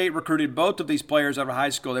 Mississippi State recruited both of these players out of high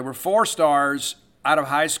school. They were 4 stars out of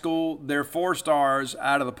high school. They're 4 stars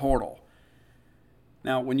out of the portal.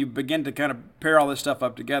 Now, when you begin to kind of pair all this stuff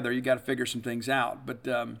up together, you got to figure some things out. But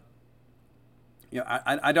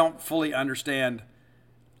I don't fully understand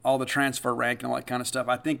all the transfer rank and all that kind of stuff.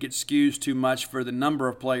 I think it skews too much for the number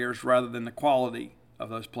of players rather than the quality of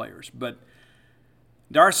those players. But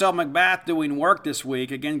Darcel McBath doing work this week,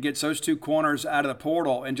 again, gets those 2 corners out of the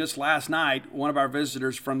portal. And just last night, one of our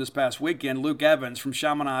visitors from this past weekend, Luke Evans from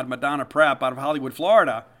Chaminade Madonna Prep out of Hollywood,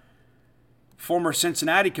 Florida, former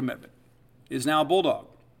Cincinnati commitment, is now a Bulldog.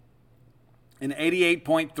 An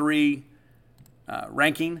 88.3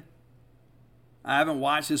 ranking. I haven't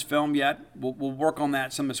watched his film yet. We'll work on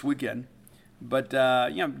that some this weekend. But,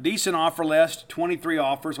 decent offer list, 23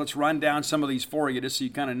 offers. Let's run down some of these for you just so you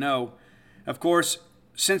kind of know. Of course,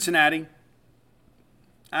 Cincinnati,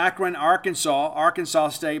 Akron, Arkansas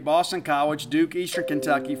State, Boston College, Duke, Eastern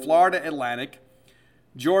Kentucky, Florida Atlantic,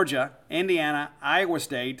 Georgia, Indiana, Iowa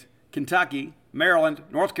State, Kentucky, Maryland,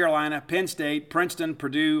 North Carolina, Penn State, Princeton,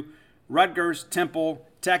 Purdue, Rutgers, Temple,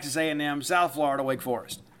 Texas A&M, South Florida, Wake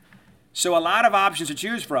Forest. So a lot of options to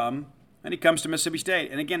choose from, and he comes to Mississippi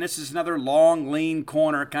State. And again, this is another long, lean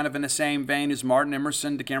corner, kind of in the same vein as Martin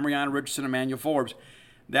Emerson, DeCamerion Richardson, Emmanuel Forbes.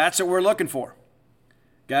 That's what we're looking for.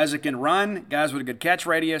 Guys that can run, guys with a good catch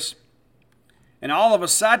radius. And all of a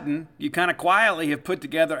sudden, you kind of quietly have put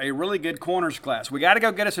together a really good corners class. We got to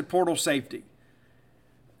go get us a portal safety.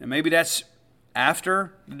 And maybe that's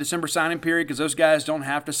after the December signing period because those guys don't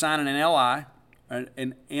have to sign an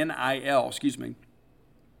NIL, excuse me.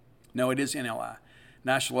 No, it is NLI,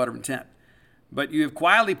 National Letter of Intent. But you have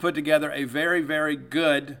quietly put together a very, very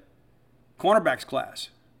good cornerbacks class.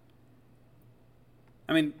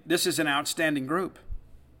 I mean, this is an outstanding group.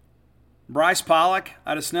 Bryce Pollock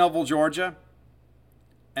out of Snellville, Georgia,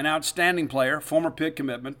 an outstanding player, former Pitt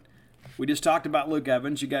commitment. We just talked about Luke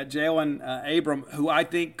Evans. You got Jalen Abram, who I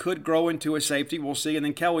think could grow into a safety. We'll see. And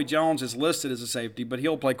then Kelly Jones is listed as a safety, but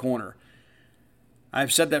he'll play corner.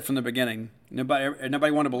 I've said that from the beginning.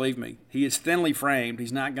 Nobody want to believe me. He is thinly framed.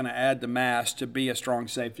 He's not going to add the mass to be a strong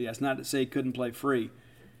safety. That's not to say he couldn't play free.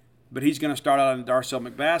 But he's going to start out in Darcel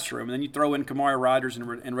McBath's room. And then you throw in Kamari Rogers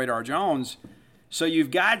and Radar Jones. So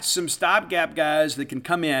you've got some stopgap guys that can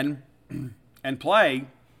come in and play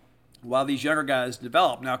while these younger guys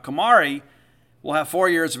develop. Now, Kamari will have 4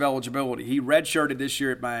 years of eligibility. He redshirted this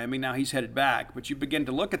year at Miami. Now he's headed back. But you begin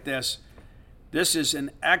to look at this. This is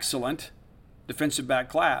an excellent defensive back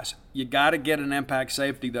class. You got to get an impact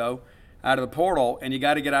safety, though, out of the portal, and you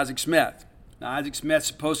got to get Isaac Smith. Now, Isaac Smith's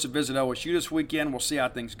supposed to visit LSU this weekend. We'll see how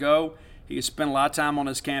things go. He has spent a lot of time on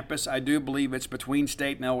his campus. I do believe it's between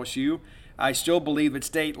State and LSU. I still believe that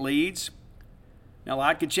State leads. Now, a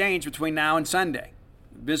lot could change between now and Sunday.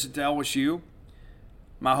 Visit to LSU.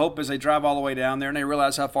 My hope is they drive all the way down there and they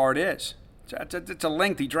realize how far it is. It's a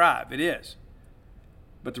lengthy drive. It is.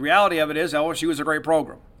 But the reality of it is LSU is a great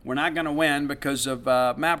program. We're not going to win because of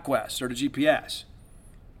MapQuest or the GPS.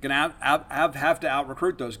 Going to have to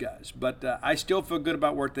out-recruit those guys. But I still feel good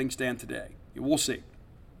about where things stand today. We'll see.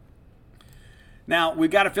 Now, we've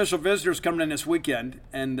got official visitors coming in this weekend,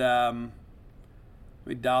 and let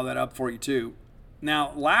me dial that up for you too.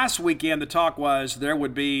 Now, last weekend the talk was there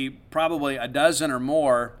would be probably a dozen or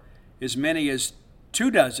more, as many as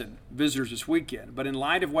 24 visitors this weekend. But in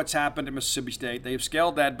light of what's happened at Mississippi State, they have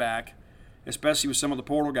scaled that back, especially with some of the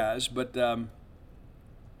portal guys. But,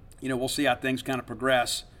 we'll see how things kind of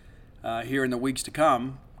progress here in the weeks to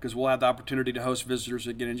come because we'll have the opportunity to host visitors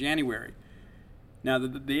again in January. Now,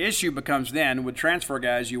 the issue becomes then with transfer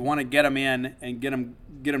guys, you want to get them in and get them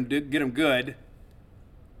good,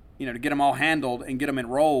 to get them all handled and get them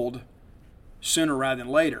enrolled sooner rather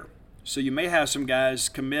than later. So you may have some guys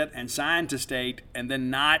commit and sign to State and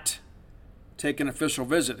then not take an official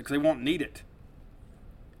visit because they won't need it.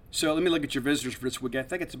 So let me look at your visitors for this week. I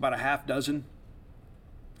think it's about a half dozen.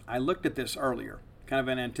 I looked at this earlier, kind of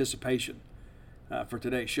in anticipation for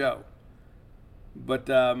today's show. But,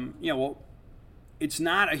 it's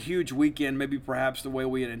not a huge weekend, maybe perhaps the way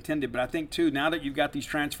we had intended. But I think, too, now that you've got these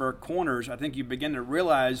transfer corners, I think you begin to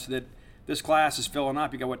realize that this class is filling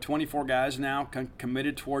up. You got, 24 guys now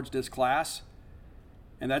committed towards this class?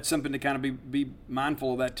 And that's something to kind of be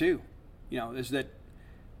mindful of that, too. Is that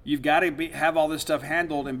you've got to have all this stuff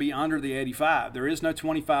handled and be under the 85. There is no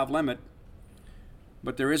 25 limit,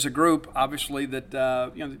 but there is a group, obviously,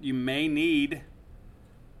 that you may need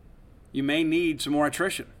some more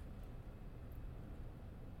attrition.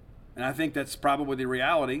 And I think that's probably the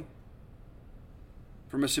reality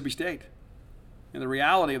for Mississippi State. And the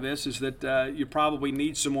reality of this is that you probably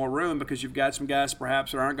need some more room because you've got some guys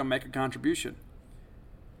perhaps that aren't going to make a contribution.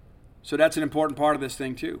 So that's an important part of this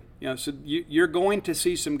thing too. So you're going to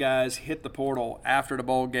see some guys hit the portal after the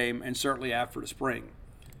bowl game and certainly after the spring.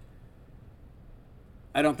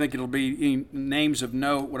 I don't think it'll be any names of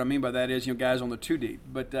note. What I mean by that is, guys on the 2 deep.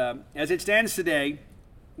 But as it stands today,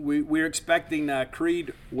 we're expecting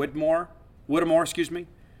Creed Whittemore,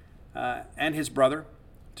 and his brother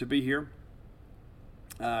to be here.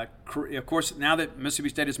 Of course, now that Mississippi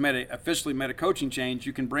State has officially made a coaching change,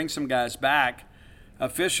 you can bring some guys back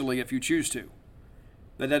officially if you choose to.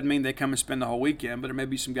 That doesn't mean they come and spend the whole weekend, but there may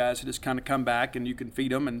be some guys who just kind of come back and you can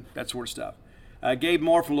feed them and that sort of stuff. Gabe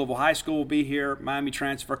Moore from Louisville High School will be here. Miami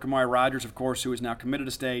transfer Kamari Rogers, of course, who is now committed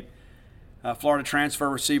to State. Florida transfer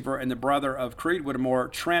receiver and the brother of Creed Whittemore,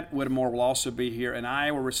 Trent Whittemore, will also be here. And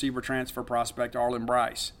Iowa receiver transfer prospect Arlen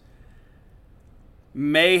Bryce.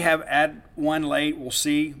 May have add one late, we'll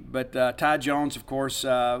see. But Ty Jones, of course,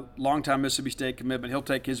 longtime Mississippi State commitment. He'll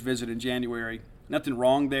take his visit in January. Nothing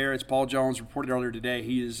wrong there. As Paul Jones reported earlier today,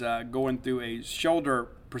 he is going through a shoulder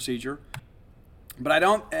procedure. But I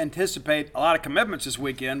don't anticipate a lot of commitments this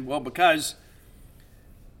weekend. Well, because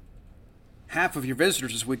half of your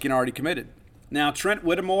visitors this weekend are already committed. Now, Trent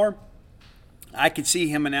Whittemore, I could see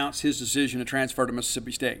him announce his decision to transfer to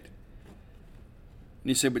Mississippi State. And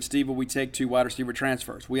you say, but Steve, will we take 2 wide receiver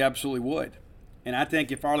transfers? We absolutely would. And I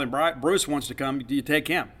think if Arlen Bruce wants to come, you take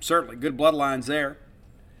him. Certainly. Good bloodlines there.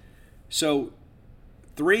 So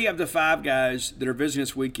 3 of the 5 guys that are visiting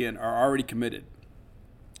this weekend are already committed.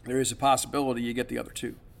 There is a possibility you get the other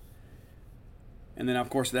 2. And then, of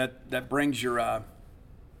course, that brings your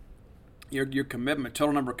commitment,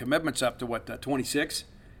 total number of commitments up to 26?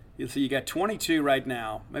 So you got 22 right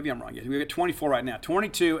now. Maybe I'm wrong. We got 24 right now.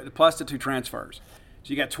 22 plus the 2 transfers. So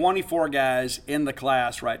you got 24 guys in the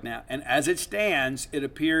class right now. And as it stands, it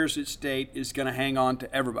appears that State is going to hang on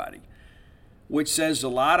to everybody, which says a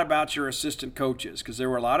lot about your assistant coaches, because there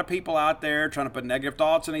were a lot of people out there trying to put negative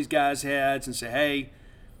thoughts in these guys' heads and say, hey,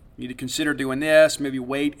 you need to consider doing this, maybe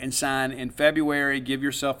wait and sign in February, give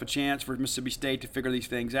yourself a chance for Mississippi State to figure these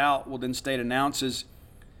things out. Well, then State announces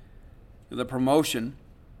the promotion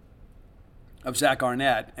of Zach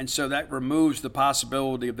Arnett, and so that removes the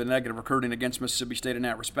possibility of the negative recruiting against Mississippi State in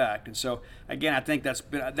that respect. And so, again, I think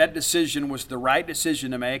that decision was the right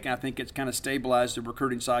decision to make, and I think it's kind of stabilized the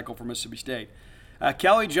recruiting cycle for Mississippi State.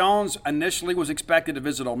 Kelly Jones initially was expected to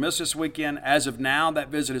visit Ole Miss this weekend. As of now, that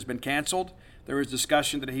visit has been canceled. There is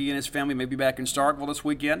discussion that he and his family may be back in Starkville this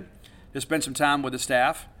weekend to spend some time with the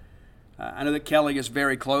staff. I know that Kelly is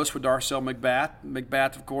very close with Darcel McBath.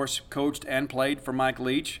 McBath, of course, coached and played for Mike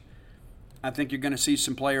Leach. I think you're going to see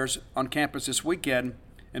some players on campus this weekend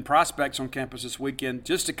and prospects on campus this weekend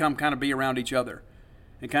just to come kind of be around each other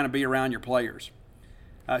and kind of be around your players.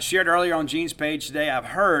 Shared earlier on Gene's page today, I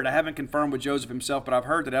haven't confirmed with Joseph himself, but I've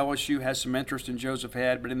heard that LSU has some interest in Joseph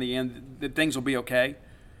Head, but in the end, things will be okay.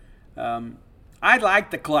 I like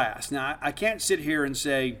the class. Now, I can't sit here and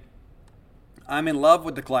say I'm in love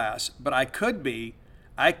with the class, but I could be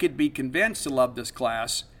convinced to love this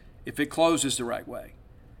class if it closes the right way.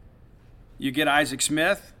 You get Isaac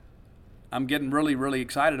Smith, I'm getting really, really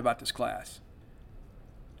excited about this class.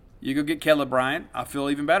 You go get Caleb Bryant, I feel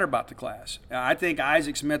even better about the class. I think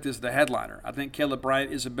Isaac Smith is the headliner. I think Caleb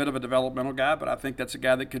Bryant is a bit of a developmental guy, but I think that's a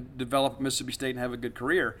guy that could develop at Mississippi State and have a good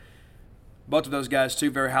career. Both of those guys, too,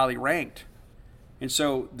 very highly ranked. And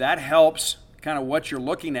so that helps kind of what you're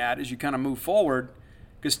looking at as you kind of move forward,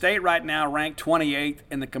 because State right now ranked 28th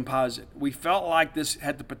in the composite. We felt like this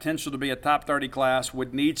had the potential to be a top 30 class,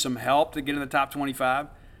 would need some help to get in the top 25.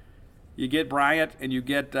 You get Bryant and you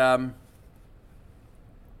get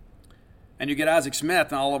Isaac Smith,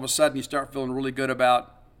 and all of a sudden you start feeling really good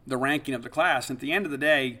about the ranking of the class. And at the end of the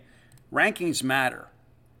day, rankings matter.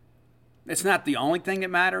 It's not the only thing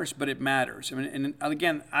that matters, but it matters. I mean, and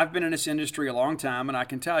again, I've been in this industry a long time, and I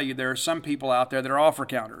can tell you there are some people out there that are offer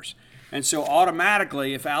counters. And so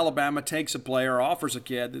automatically, if Alabama takes a player or offers a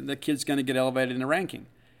kid, the kid's going to get elevated in the ranking.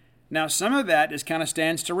 Now, some of that just kind of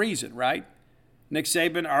stands to reason, right? Nick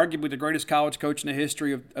Saban, arguably the greatest college coach in the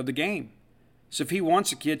history of the game. So if he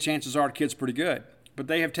wants a kid, chances are the kid's pretty good. But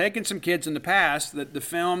they have taken some kids in the past that the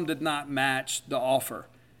film did not match the offer.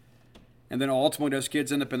 And then ultimately those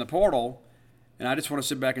kids end up in the portal. And I just want to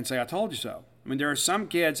sit back and say, I told you so. I mean, there are some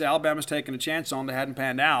kids Alabama's taken a chance on that hadn't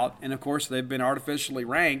panned out, and, of course, they've been artificially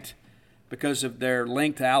ranked because of their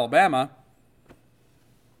link to Alabama.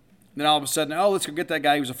 Then all of a sudden, let's go get that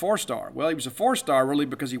guy. He was a 4-star. Well, he was a 4-star really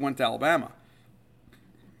because he went to Alabama,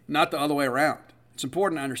 not the other way around. It's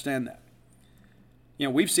important to understand that.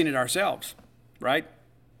 We've seen it ourselves, right?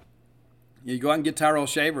 You go out and get Tyrell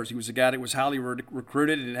Shavers. He was a guy that was highly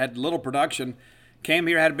recruited and had little production. Came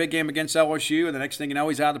here, had a big game against LSU, and the next thing you know,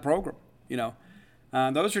 he's out of the program.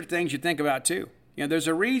 Those are things you think about too. There's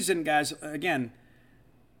a reason, guys. Again,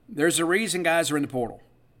 there's a reason guys are in the portal.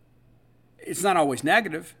 It's not always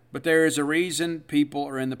negative, but there is a reason people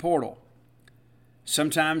are in the portal.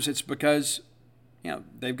 Sometimes it's because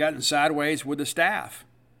they've gotten sideways with the staff.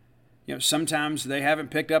 Sometimes they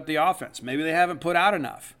haven't picked up the offense. Maybe they haven't put out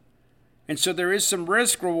enough. And so there is some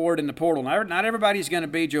risk reward in the portal. Not everybody's going to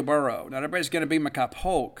be Joe Burrow. Not everybody's going to be Micah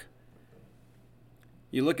Polk.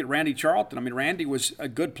 You look at Randy Charlton. I mean, Randy was a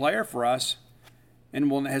good player for us and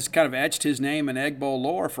has kind of etched his name in Egg Bowl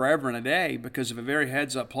lore forever and a day because of a very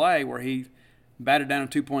heads-up play where he batted down a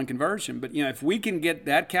 2-point conversion. But, if we can get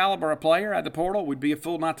that caliber of player out of the portal, we'd be a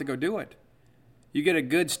fool not to go do it. You get a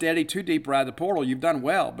good, steady, 2-deeper out of the portal, you've done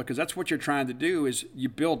well because that's what you're trying to do is you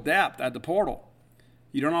build depth out of the portal.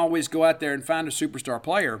 You don't always go out there and find a superstar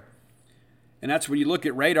player. And that's when you look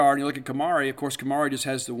at Radar and you look at Kamari. Of course, Kamari just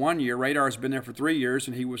has the 1 year. Radar has been there for 3 years,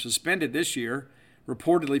 and he was suspended this year,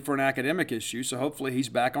 reportedly for an academic issue. So hopefully he's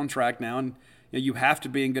back on track now. And you have to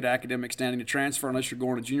be in good academic standing to transfer unless you're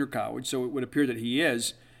going to junior college. So it would appear that he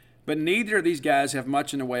is. But neither of these guys have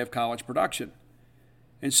much in the way of college production.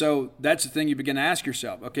 And so that's the thing you begin to ask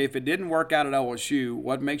yourself. Okay, if it didn't work out at LSU,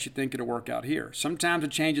 what makes you think it'll work out here? Sometimes a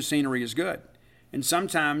change of scenery is good. And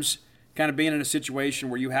sometimes kind of being in a situation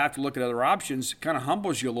where you have to look at other options kind of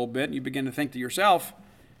humbles you a little bit, and you begin to think to yourself,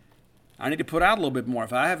 I need to put out a little bit more.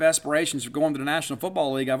 If I have aspirations of going to the National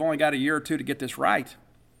Football League, I've only got a year or two to get this right.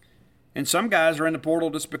 And some guys are in the portal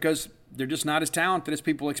just because they're just not as talented as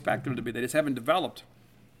people expect them to be. They just haven't developed.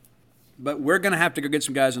 But we're going to have to go get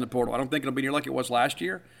some guys in the portal. I don't think it'll be near like it was last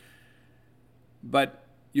year. But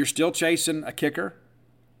you're still chasing a kicker.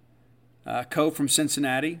 Coe from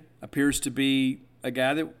Cincinnati appears to be a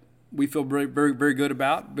guy that we feel very, very, very good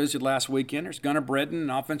about. Visited last weekend. There's Gunnar Bredden, an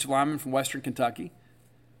offensive lineman from Western Kentucky.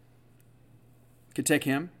 Could take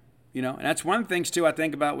him, And that's one of the things, too, I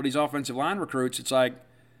think about with these offensive line recruits. It's like,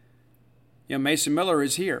 Mason Miller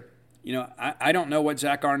is here. I don't know what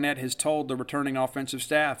Zach Arnett has told the returning offensive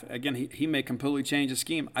staff. Again, he may completely change the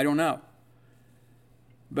scheme. I don't know.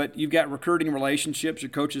 But you've got recruiting relationships.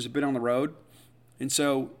 Your coaches have been on the road. And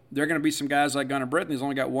so there are going to be some guys like Gunnar Britton who's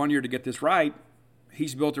only got 1 year to get this right.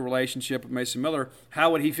 He's built a relationship with Mason Miller.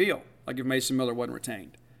 How would he feel like if Mason Miller wasn't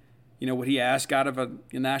retained? Would he ask out of a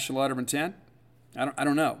national letter of intent? I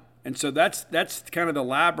don't know. And so that's kind of the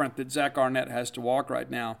labyrinth that Zach Arnett has to walk right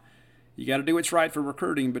now. You got to do what's right for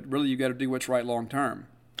recruiting, but really you got to do what's right long term.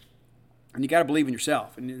 And you got to believe in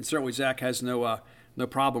yourself. And certainly Zach has no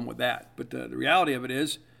problem with that. But the reality of it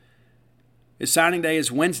is signing day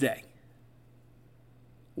is Wednesday.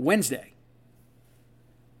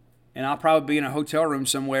 And I'll probably be in a hotel room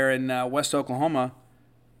somewhere in West Oklahoma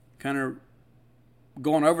kind of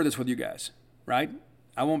going over this with you guys, right?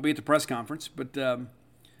 I won't be at the press conference, but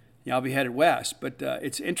I'll be headed west. But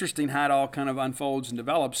it's interesting how it all kind of unfolds and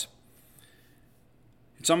develops.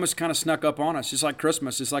 It's almost kind of snuck up on us, just like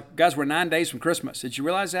Christmas. It's like, guys, we're 9 days from Christmas. Did you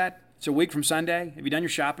realize that? It's a week from Sunday. Have you done your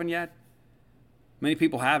shopping yet? Many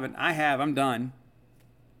people haven't. I have. I'm done.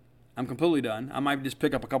 I'm completely done. I might just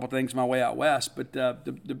pick up a couple things on my way out west. But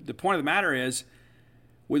the point of the matter is,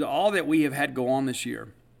 with all that we have had go on this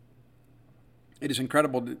year, it is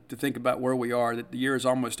incredible to think about where we are, that the year is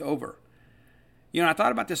almost over. I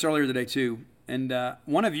thought about this earlier today too, and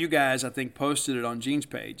one of you guys, I think, posted it on Gene's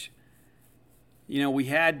page. We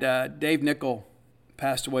had Dave Nickel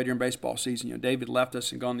passed away during baseball season. David left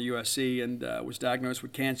us and gone to USC and was diagnosed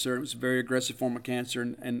with cancer. It was a very aggressive form of cancer,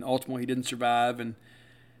 and ultimately he didn't survive. And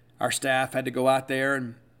our staff had to go out there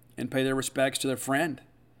and pay their respects to their friend.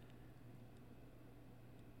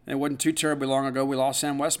 And it wasn't too terribly long ago we lost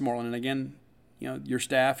Sam Westmoreland. And again, your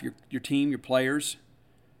staff, your team, your players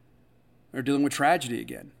are dealing with tragedy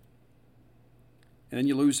again. And then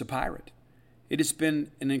you lose a Pirate. It has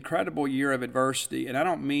been an incredible year of adversity, and I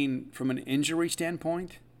don't mean from an injury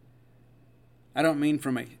standpoint. I don't mean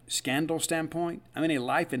from a scandal standpoint. I mean a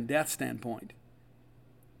life and death standpoint.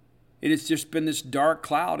 It has just been this dark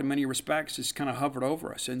cloud in many respects. It's kind of hovered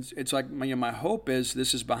over us. And it's like my hope is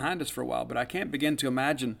this is behind us for a while, but I can't begin to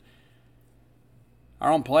imagine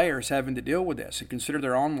our own players having to deal with this and consider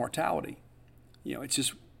their own mortality. It's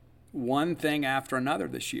just one thing after another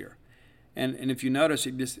this year. And if you notice,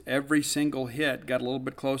 every single hit got a little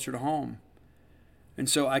bit closer to home. And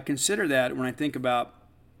so I consider that when I think about,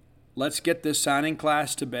 let's get this signing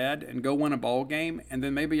class to bed and go win a bowl game, and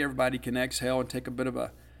then maybe everybody can exhale and take a bit of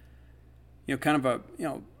a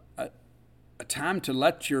time to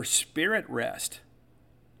let your spirit rest.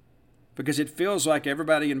 Because it feels like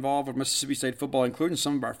everybody involved with Mississippi State football, including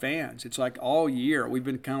some of our fans, it's like all year we've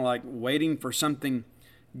been kind of like waiting for something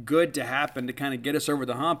good to happen to kind of get us over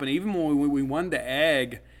the hump. And even when we won the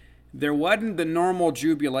Egg, there wasn't the normal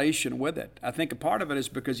jubilation with it. I think a part of it is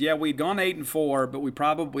because, we'd gone 8-4, but we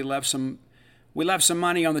probably left some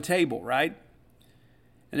money on the table, right?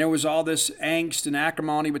 And there was all this angst and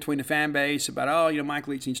acrimony between the fan base about, Mike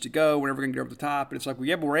Leach needs to go. We're never going to get over the top. And it's like,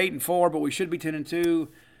 but we're 8-4, but we should be 10-2.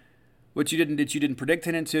 Which you didn't predict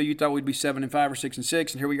 10-2. You thought we'd be 7-5 or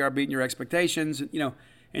 6-6, and here we are beating your expectations.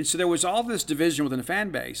 And so there was all this division within the fan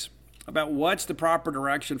base about what's the proper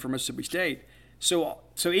direction for Mississippi State. So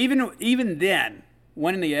even then,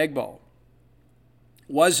 winning the Egg Bowl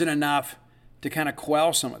wasn't enough to kind of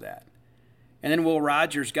quell some of that. And then Will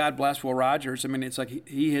Rogers, God bless Will Rogers. I mean, it's like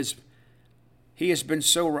he has been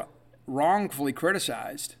so wrongfully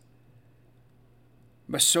criticized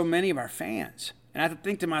by so many of our fans. And I have to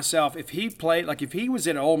think to myself, if he was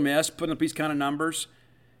at Ole Miss putting up these kind of numbers,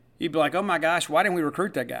 you'd be like, oh my gosh, why didn't we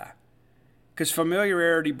recruit that guy? Because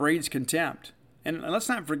familiarity breeds contempt. And let's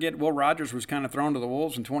not forget, Will Rogers was kind of thrown to the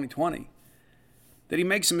wolves in 2020. Did he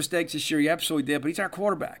make some mistakes this year? He absolutely did, but he's our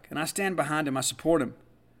quarterback. And I stand behind him. I support him.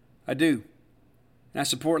 I do. And I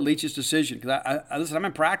support Leach's decision because listen, I'm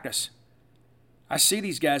in practice. I see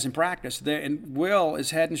these guys in practice, and Will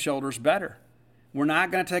is head and shoulders better. We're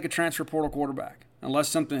not going to take a transfer portal quarterback unless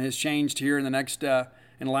something has changed here in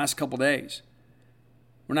the last couple of days.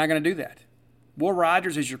 We're not going to do that. Will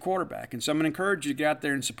Rogers is your quarterback, and so I'm going to encourage you to get out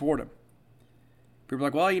there and support him. People are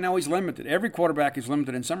like, well, he's limited. Every quarterback is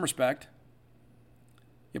limited in some respect.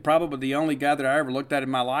 You're probably the only guy that I ever looked at in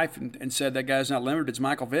my life and said that guy's not limited is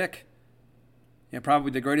Michael Vick.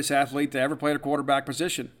 Probably the greatest athlete to ever play the quarterback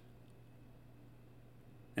position.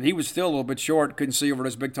 And he was still a little bit short, couldn't see over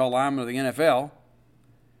those big, tall linemen of the NFL.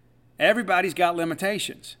 Everybody's got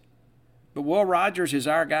limitations. But Will Rogers is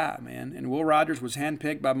our guy, man. And Will Rogers was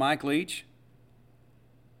handpicked by Mike Leach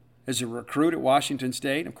as a recruit at Washington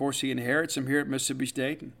State. Of course, he inherits him here at Mississippi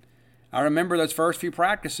State. And I remember those first few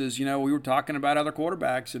practices, we were talking about other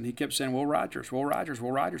quarterbacks, and he kept saying, Will Rogers, Will Rogers,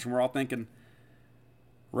 Will Rogers. And we're all thinking,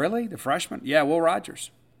 really? The freshman? Yeah, Will Rogers.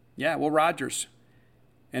 Yeah, Will Rogers.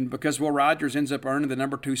 And because Will Rogers ends up earning the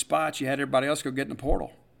number 2 spot, you had everybody else go get in the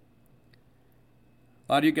portal.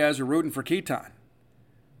 A lot of you guys are rooting for Keaton.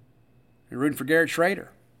 You're rooting for Garrett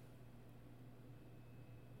Schrader.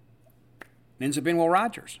 It ends up being Will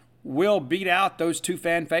Rogers. Will beat out those 2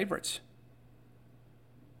 fan favorites.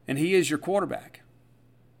 And he is your quarterback.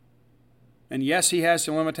 And yes, he has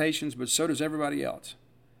some limitations, but so does everybody else.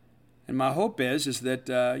 And my hope is that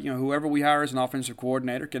whoever we hire as an offensive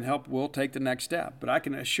coordinator can help Will take the next step. But I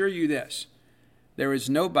can assure you this: there is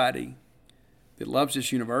nobody that loves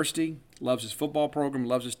this university, loves his football program,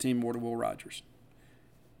 loves his team more than Will Rogers.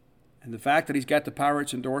 And the fact that he's got the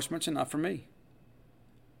Pirates endorsements, enough for me.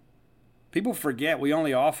 People forget we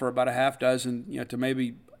only offer about a half dozen, to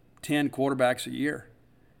maybe 10 quarterbacks a year.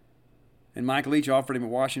 And Mike Leach offered him at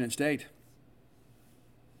Washington State.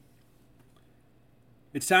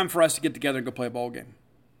 It's time for us to get together and go play a bowl game.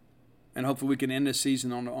 And hopefully we can end this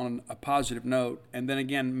season on a positive note. And then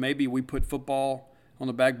again, maybe we put football on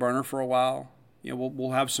the back burner for a while.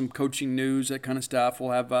 We'll have some coaching news, that kind of stuff.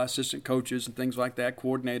 We'll have assistant coaches and things like that,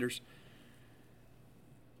 coordinators.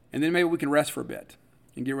 And then maybe we can rest for a bit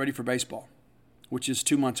and get ready for baseball, which is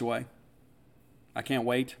 2 months away. I can't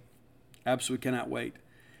wait. Absolutely cannot wait.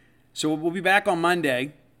 So we'll be back on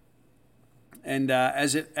Monday. And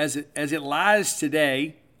as it lies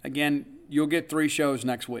today, again, you'll get 3 shows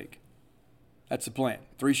next week. That's the plan,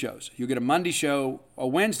 3 shows. You'll get a Monday show, a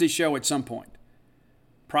Wednesday show at some point.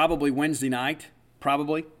 Probably Wednesday night,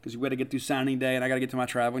 because we got to get through signing day and I got to get to my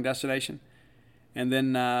traveling destination. And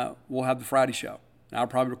then we'll have the Friday show. And I'll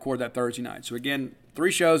probably record that Thursday night. So again, 3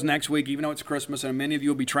 shows next week, even though it's Christmas, and many of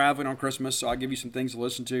you will be traveling on Christmas, so I'll give you some things to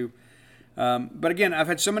listen to. But again, I've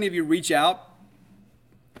had so many of you reach out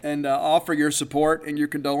and offer your support and your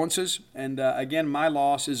condolences. And again, my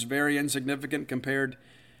loss is very insignificant compared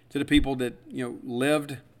to the people that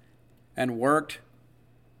lived and worked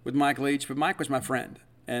with Mike Leach. But Mike was my friend.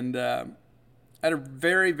 And I had a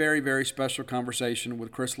very, very, very special conversation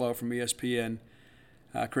with Chris Lowe from ESPN.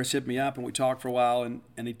 Chris hit me up and we talked for a while, and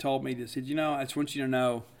he told me, he said, I just want you to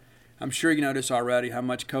know, I'm sure you know this already, how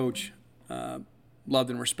much Coach loved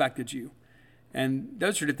and respected you. And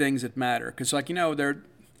those are the things that matter. Because,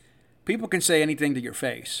 people can say anything to your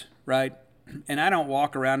face, right? And I don't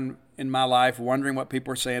walk around in my life wondering what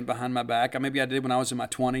people are saying behind my back. Maybe I did when I was in my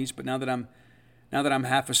 20s, but now that I'm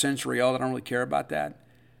half a century old, I don't really care about that.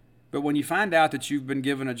 But when you find out that you've been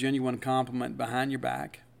given a genuine compliment behind your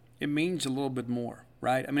back, it means a little bit more,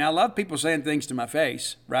 right? I love people saying things to my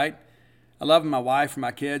face, right? I love my wife and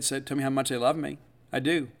my kids tell me how much they love me. I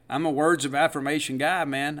do. I'm a words of affirmation guy,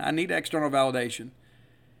 man. I need external validation.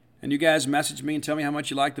 And you guys message me and tell me how much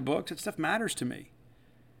you like the books. That stuff matters to me.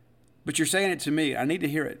 But you're saying it to me. I need to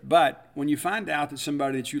hear it. But when you find out that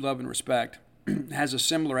somebody that you love and respect has a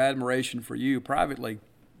similar admiration for you privately,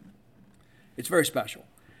 it's very special.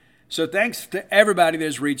 So thanks to everybody that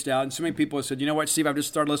has reached out. And so many people have said, you know what, Steve, I've just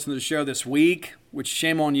started listening to the show this week, which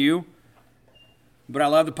shame on you. But I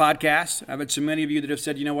love the podcast. I've had so many of you that have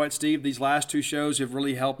said, you know what, Steve, these last 2 shows have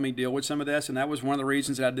really helped me deal with some of this. And that was one of the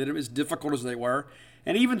reasons that I did it, as difficult as they were.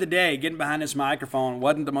 And even today, getting behind this microphone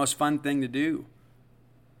wasn't the most fun thing to do.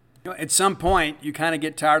 At some point, you kind of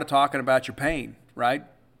get tired of talking about your pain, right?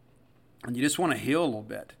 And you just want to heal a little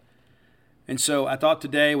bit. And so I thought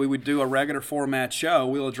today we would do a regular format show.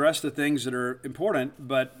 We'll address the things that are important,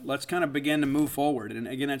 but let's kind of begin to move forward. And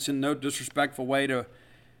again, it's in no disrespectful way to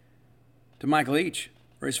Mike Leach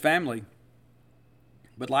or his family.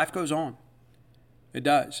 But life goes on. It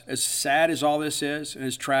does. As sad as all this is, and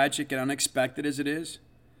as tragic and unexpected as it is,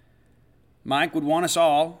 Mike would want us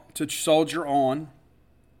all to soldier on.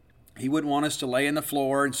 He wouldn't want us to lay on the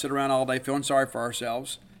floor and sit around all day feeling sorry for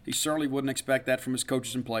ourselves. He certainly wouldn't expect that from his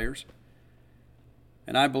coaches and players.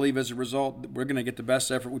 And I believe as a result, we're going to get the best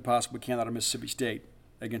effort we possibly can out of Mississippi State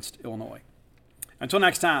against Illinois. Until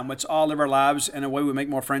next time, let's all live our lives in a way we make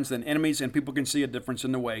more friends than enemies, and people can see a difference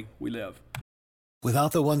in the way we live.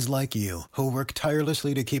 Without the ones like you, who work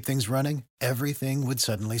tirelessly to keep things running, everything would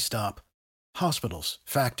suddenly stop. Hospitals,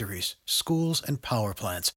 factories, schools, and power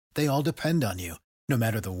plants, they all depend on you. No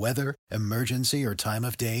matter the weather, emergency, or time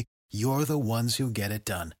of day, you're the ones who get it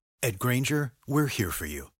done. At Grainger, we're here for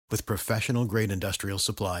you with professional-grade industrial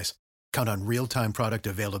supplies. Count on real-time product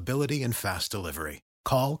availability and fast delivery.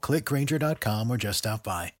 Call, click Grainger.com, or just stop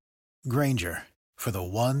by. Grainger, for the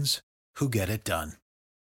ones who get it done.